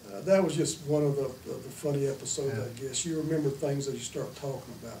that was just one of the funny episodes, I guess. You remember things as you start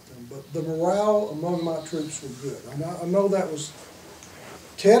talking about them. But the morale among my troops was good. I know that was,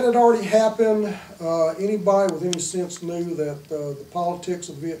 Tet had already happened. Anybody with any sense knew that the politics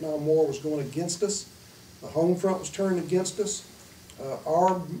of the Vietnam War was going against us. The home front was turning against us.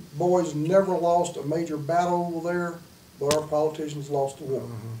 Our boys never lost a major battle over there, but our politicians lost the war.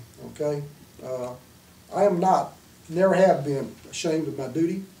 Okay? I am not, never have been ashamed of my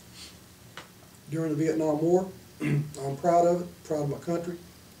duty during the Vietnam War. I'm proud of it, proud of my country,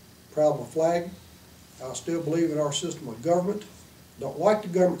 proud of my flag. I still believe in our system of government. Don't like the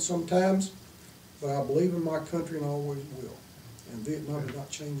government sometimes, but I believe in my country and always will. And Vietnam did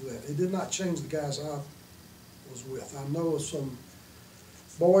not change that. It did not change the guys I was with. I know of some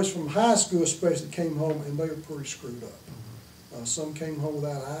boys from high school especially came home and they were pretty screwed up. Some came home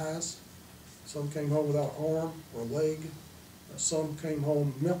without eyes. Some came home without an arm or a leg. Some came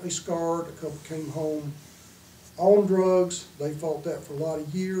home mentally scarred. A couple came home on drugs. They fought that for a lot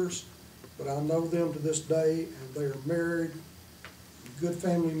of years. But I know them to this day, and they are married, good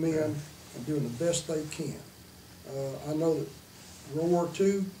family men, and doing the best they can. I know that World War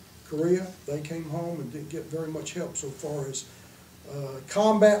II, Korea, they came home and didn't get very much help so far as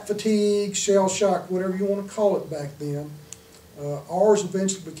combat fatigue, shell shock, whatever you want to call it back then. Ours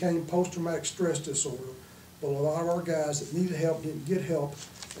eventually became post-traumatic stress disorder, but a lot of our guys that needed help didn't get help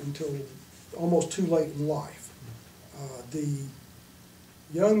until almost too late in life. The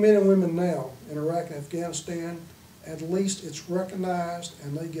young men and women now in Iraq and Afghanistan, at least it's recognized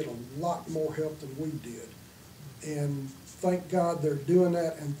and they get a lot more help than we did. And thank God they're doing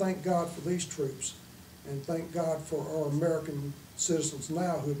that, and thank God for these troops, and thank God for our American citizens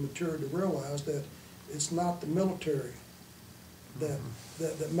now who have matured to realize that it's not the military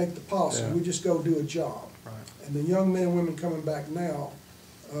that make the policy. We just go do a job. Right. And the young men and women coming back now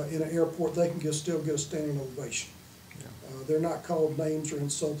in an airport, they can still get a standing ovation. They're not called names or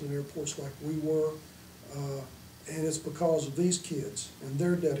insulted in airports like we were. And it's because of these kids and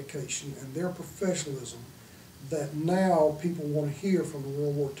their dedication and their professionalism that now people want to hear from the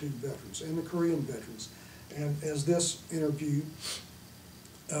World War II veterans and the Korean veterans. And as this interview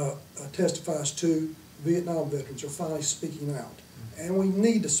testifies to, Vietnam veterans are finally speaking out. And we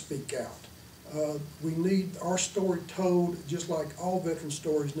need to speak out. We need our story told just like all veteran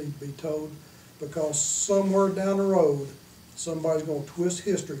stories need to be told, because somewhere down the road, somebody's going to twist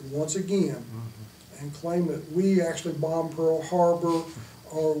history once again and claim that we actually bombed Pearl Harbor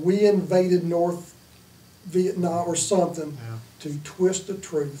or we invaded North Vietnam or something to twist the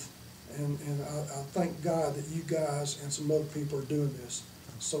truth. And I thank God that you guys and some other people are doing this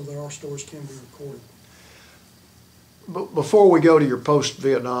so that our stories can be recorded. But before we go to your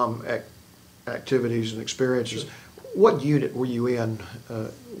post-Vietnam activities and experiences. Sure. What unit were you in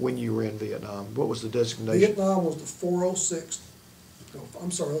when you were in Vietnam? What was the designation? Vietnam was the 406th, no,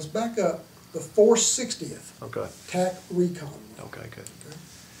 I'm sorry, let's back up, the 460th Okay. TAC Recon. Okay, good. Okay.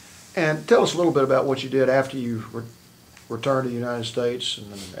 And tell us a little bit about what you did after you returned to the United States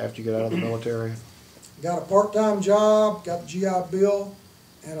and then after you got out of the military. Got a part-time job, got the GI Bill,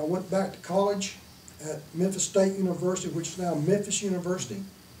 and I went back to college at Memphis State University, which is now Memphis University.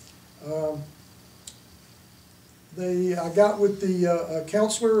 I got with the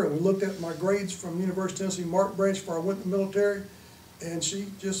counselor and we looked at my grades from University of Tennessee Martin Branch before I went in the military, and she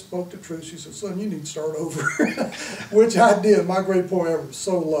just spoke the truth. She said, "Son, you need to start over," which I did. My grade point average was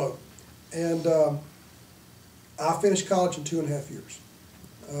so low. And I finished college in 2.5 years.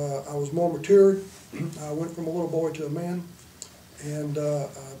 I was more matured. I went from a little boy to a man, and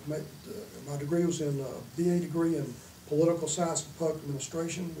my degree was in BA degree in political science and public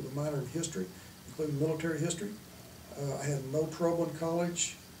administration with a minor in history, including military history. I had no trouble in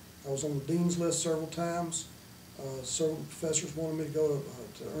college. I was on the dean's list several times. Several professors wanted me to go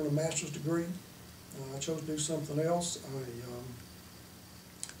to earn a master's degree. I chose to do something else. I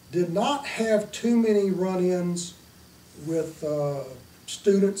did not have too many run-ins with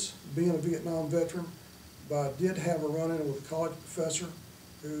students being a Vietnam veteran, but I did have a run-in with a college professor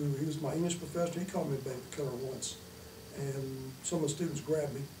he was my English professor. He called me a baby killer once, and some of the students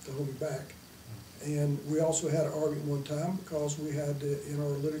grabbed me to hold me back. And we also had an argument one time because we had in our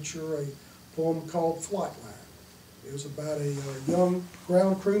literature a poem called Flight Line. It was about a young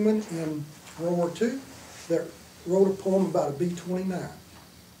ground crewman in World War II that wrote a poem about a B-29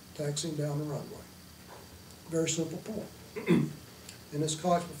 taxiing down the runway. Very simple poem. And this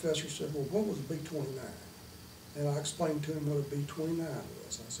college professor said, "Well, what was a B-29? And I explained to him what a B-29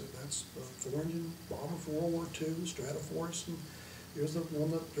 was. I said, "That's a four-engine bomber from World War II, Stratoforce, and here's the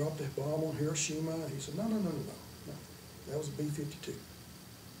one that dropped a bomb on Hiroshima." And he said, no, that was a B-52.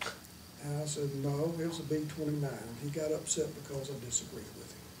 And I said, "No, it was a B-29. And he got upset because I disagreed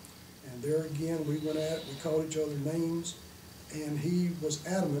with him. And there again, we went at it, we called each other names, and he was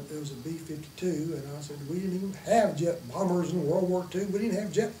adamant it was a B-52. And I said, "We didn't even have jet bombers in World War II. We didn't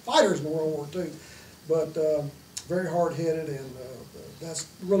have jet fighters in World War II. But very hard-headed, and that's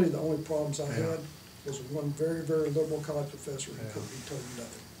really the only problems I had. Was one very, very liberal college professor who couldn't be told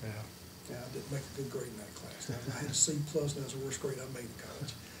nothing. Yeah, I didn't make a good grade in that class. I had a C+, and that was the worst grade I made in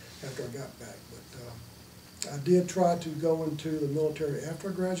college after I got back. But I did try to go into the military after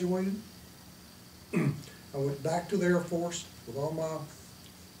I graduated. I went back to the Air Force with all my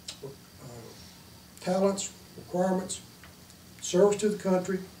talents, requirements, service to the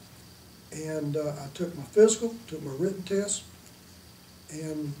country, and I took my physical, took my written test,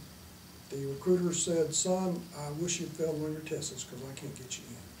 and the recruiter said, "Son, I wish you'd failed one of your tests because I can't get you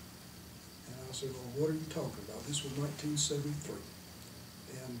in." And I said, "Well, what are you talking about?" This was 1973.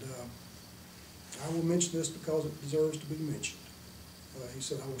 And I will mention this because it deserves to be mentioned. He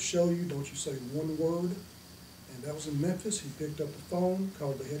said, "I will show you, don't you say one word." And that was in Memphis. He picked up the phone,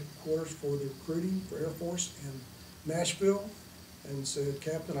 called the headquarters for the recruiting for Air Force in Nashville, and said,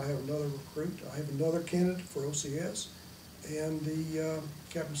 "Captain, I have another recruit. I have another candidate for OCS." And the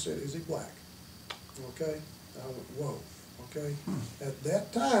captain said, "Is he black?" Okay. I went, "Whoa." Okay. At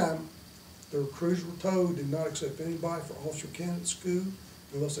that time, the recruiters were told do not accept anybody for officer candidate school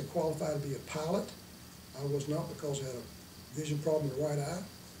unless they qualify to be a pilot. I was not, because I had a vision problem in the right eye.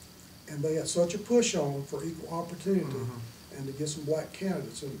 And they had such a push on for equal opportunity and to get some black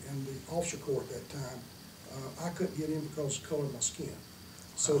candidates in the officer corps at that time. I couldn't get in because of the color of my skin.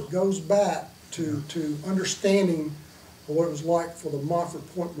 So it goes back to understanding what it was like for the Montford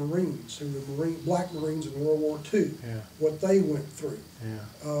Point Marines, who were black Marines in World War II, what they went through,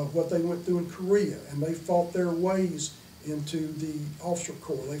 what they went through in Korea, and they fought their ways into the officer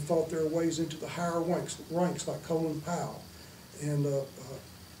corps. They fought their ways into the higher ranks like Colin Powell, and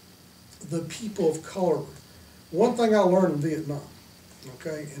the people of color. One thing I learned in Vietnam,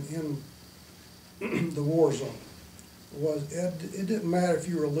 okay, and in the war zone, was it didn't matter if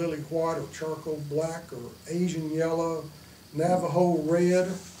you were lily white or charcoal black or Asian yellow, Navajo red,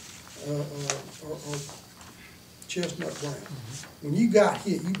 or chestnut brown. When you got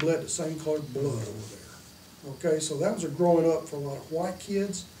hit, you bled the same colored blood over there. Okay, so that was a growing up for a lot of white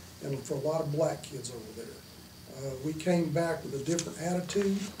kids and for a lot of black kids over there. We came back with a different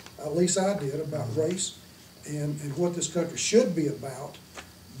attitude, at least I did, about race and what this country should be about.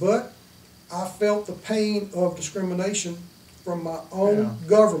 But I felt the pain of discrimination from my own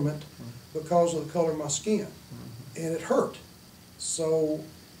government because of the color of my skin, and it hurt. So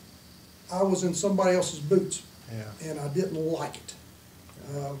I was in somebody else's boots, and I didn't like it.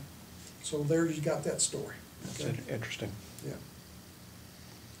 So there you got that story. That's Okay? interesting. Yeah.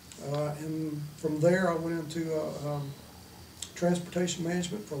 And from there, I went into transportation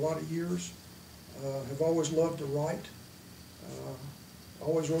management for a lot of years. Have always loved to write.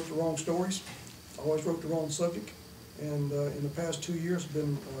 Always wrote the wrong stories. Always wrote the wrong subject. And in the past 2 years, I've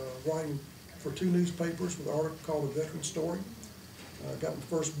been writing for 2 newspapers with an article called A Veteran Story. Got my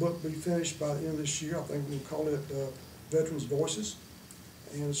first book to be finished by the end of this year. I think we'll call it Veterans Voices.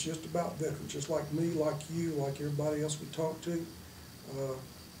 And it's just about veterans, just like me, like you, like everybody else we talk to,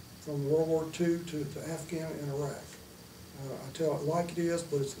 from World War II to Afghan and Iraq. I tell it like it is,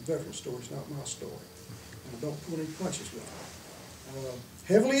 but it's the veteran story, it's not my story. And I don't pull any punches with it.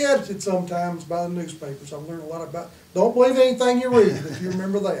 Heavily edited sometimes by the newspapers. I've learned a lot about, don't believe anything you read, if you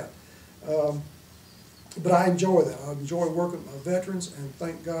remember that. But I enjoy that. I enjoy working with my veterans, and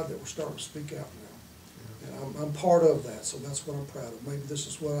thank God that we're starting to speak out now. And I'm part of that, so that's what I'm proud of. Maybe this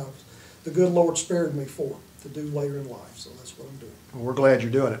is what the good Lord spared me for, to do later in life, so that's what I'm doing. Well, we're glad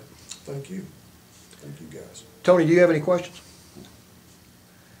you're doing it. Thank you. Thank you, guys. Tony, do you have any questions?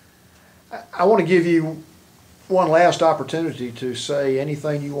 I want to give you one last opportunity to say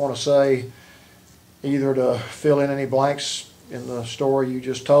anything you want to say, either to fill in any blanks in the story you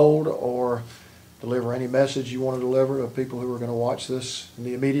just told, or deliver any message you want to deliver to people who are going to watch this in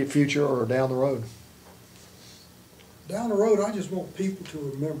the immediate future or down the road. Down the road, I just want people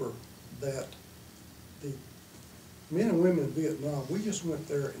to remember that the men and women in Vietnam, we just went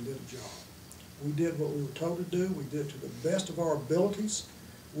there and did a job. We did what we were told to do. We did it to the best of our abilities.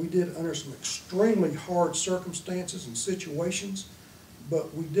 We did it under some extremely hard circumstances and situations,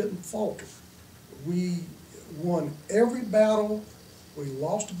 but we didn't falter. We won every battle. We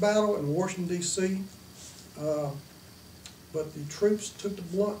lost a battle in Washington, D.C., but the troops took the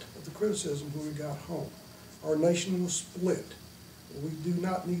blunt of the criticism when we got home. Our nation was split. We do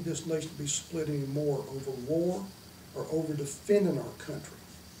not need this nation to be split anymore over war or over defending our country.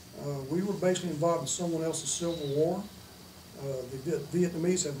 We were basically involved in someone else's civil war. The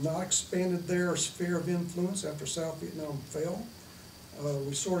Vietnamese have not expanded their sphere of influence after South Vietnam fell.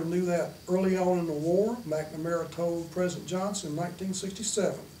 We sort of knew that early on in the war. McNamara told President Johnson in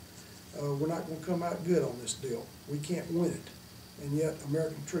 1967, we're not going to come out good on this deal. We can't win it. And yet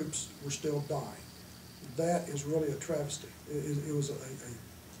American troops were still dying. That is really a travesty. It was a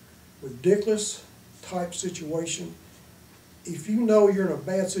ridiculous type situation. If you know you're in a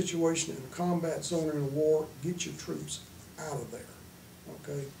bad situation in a combat zone or in a war, get your troops out of there,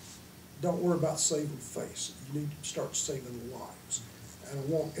 okay? Don't worry about saving face. You need to start saving lives. And I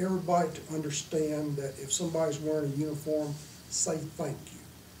want everybody to understand that if somebody's wearing a uniform, say thank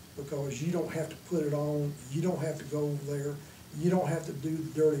you, because you don't have to put it on, you don't have to go over there, you don't have to do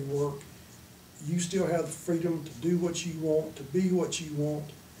the dirty work. You still have the freedom to do what you want, to be what you want.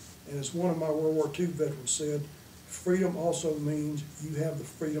 And as one of my World War II veterans said, freedom also means you have the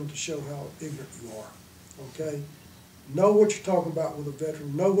freedom to show how ignorant you are, okay? Know what you're talking about with a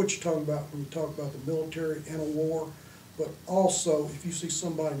veteran. Know what you're talking about when you talk about the military and a war. But also, if you see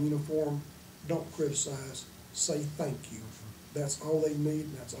somebody in uniform, don't criticize. Say thank you. That's all they need,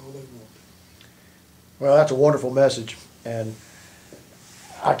 and that's all they want. Well, that's a wonderful message, and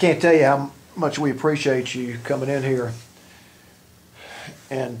I can't tell you how much we appreciate you coming in here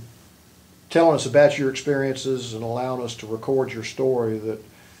and telling us about your experiences and allowing us to record your story that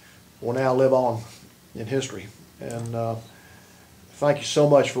will now live on in history. And thank you so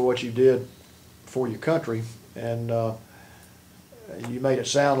much for what you did for your country. And you made it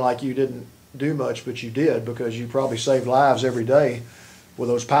sound like you didn't do much, but you did, because you probably saved lives every day with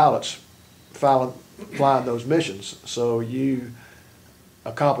those pilots flying those missions. So you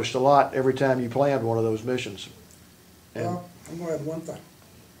accomplished a lot every time you planned one of those missions. And well, I'm going to add one thing.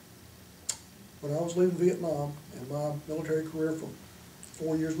 When I was leaving Vietnam and my military career for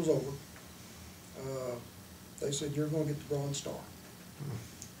 4 years was over, they said, you're going to get the Bronze Star.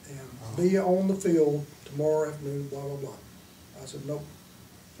 And be on the field tomorrow afternoon, blah, blah, blah. I said, nope,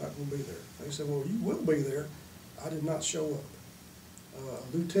 not going to be there. They said, well, you will be there. I did not show up.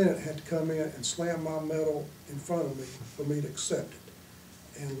 A lieutenant had to come in and slam my medal in front of me for me to accept it.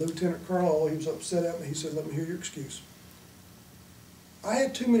 And Lieutenant Colonel, he was upset at me. He said, let me hear your excuse. I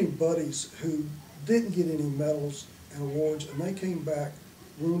had too many buddies who didn't get any medals and awards, and they came back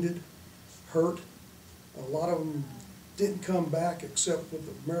wounded, hurt. A lot of them didn't come back except with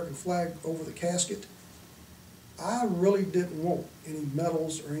the American flag over the casket. I really didn't want any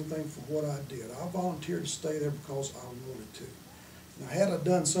medals or anything for what I did. I volunteered to stay there because I wanted to. Now, had I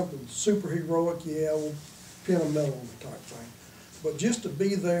done something super heroic, yeah, we'll pin a medal on the type thing. But just to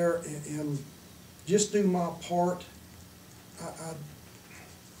be there and just do my part,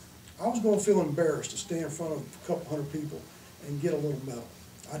 I was gonna feel embarrassed to stand in front of a couple hundred people and get a little medal.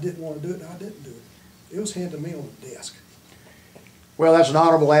 I didn't wanna do it, and I didn't do it. It was handed to me on the desk. Well, that's an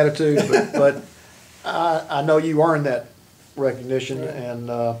honorable attitude, but I know you earned that recognition, Right.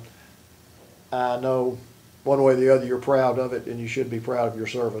 and I know one way or the other you're proud of it, and you should be proud of your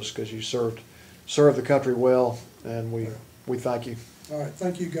service because you served the country well, and we thank you. All right,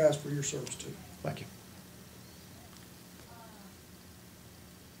 thank you guys for your service too. Thank you.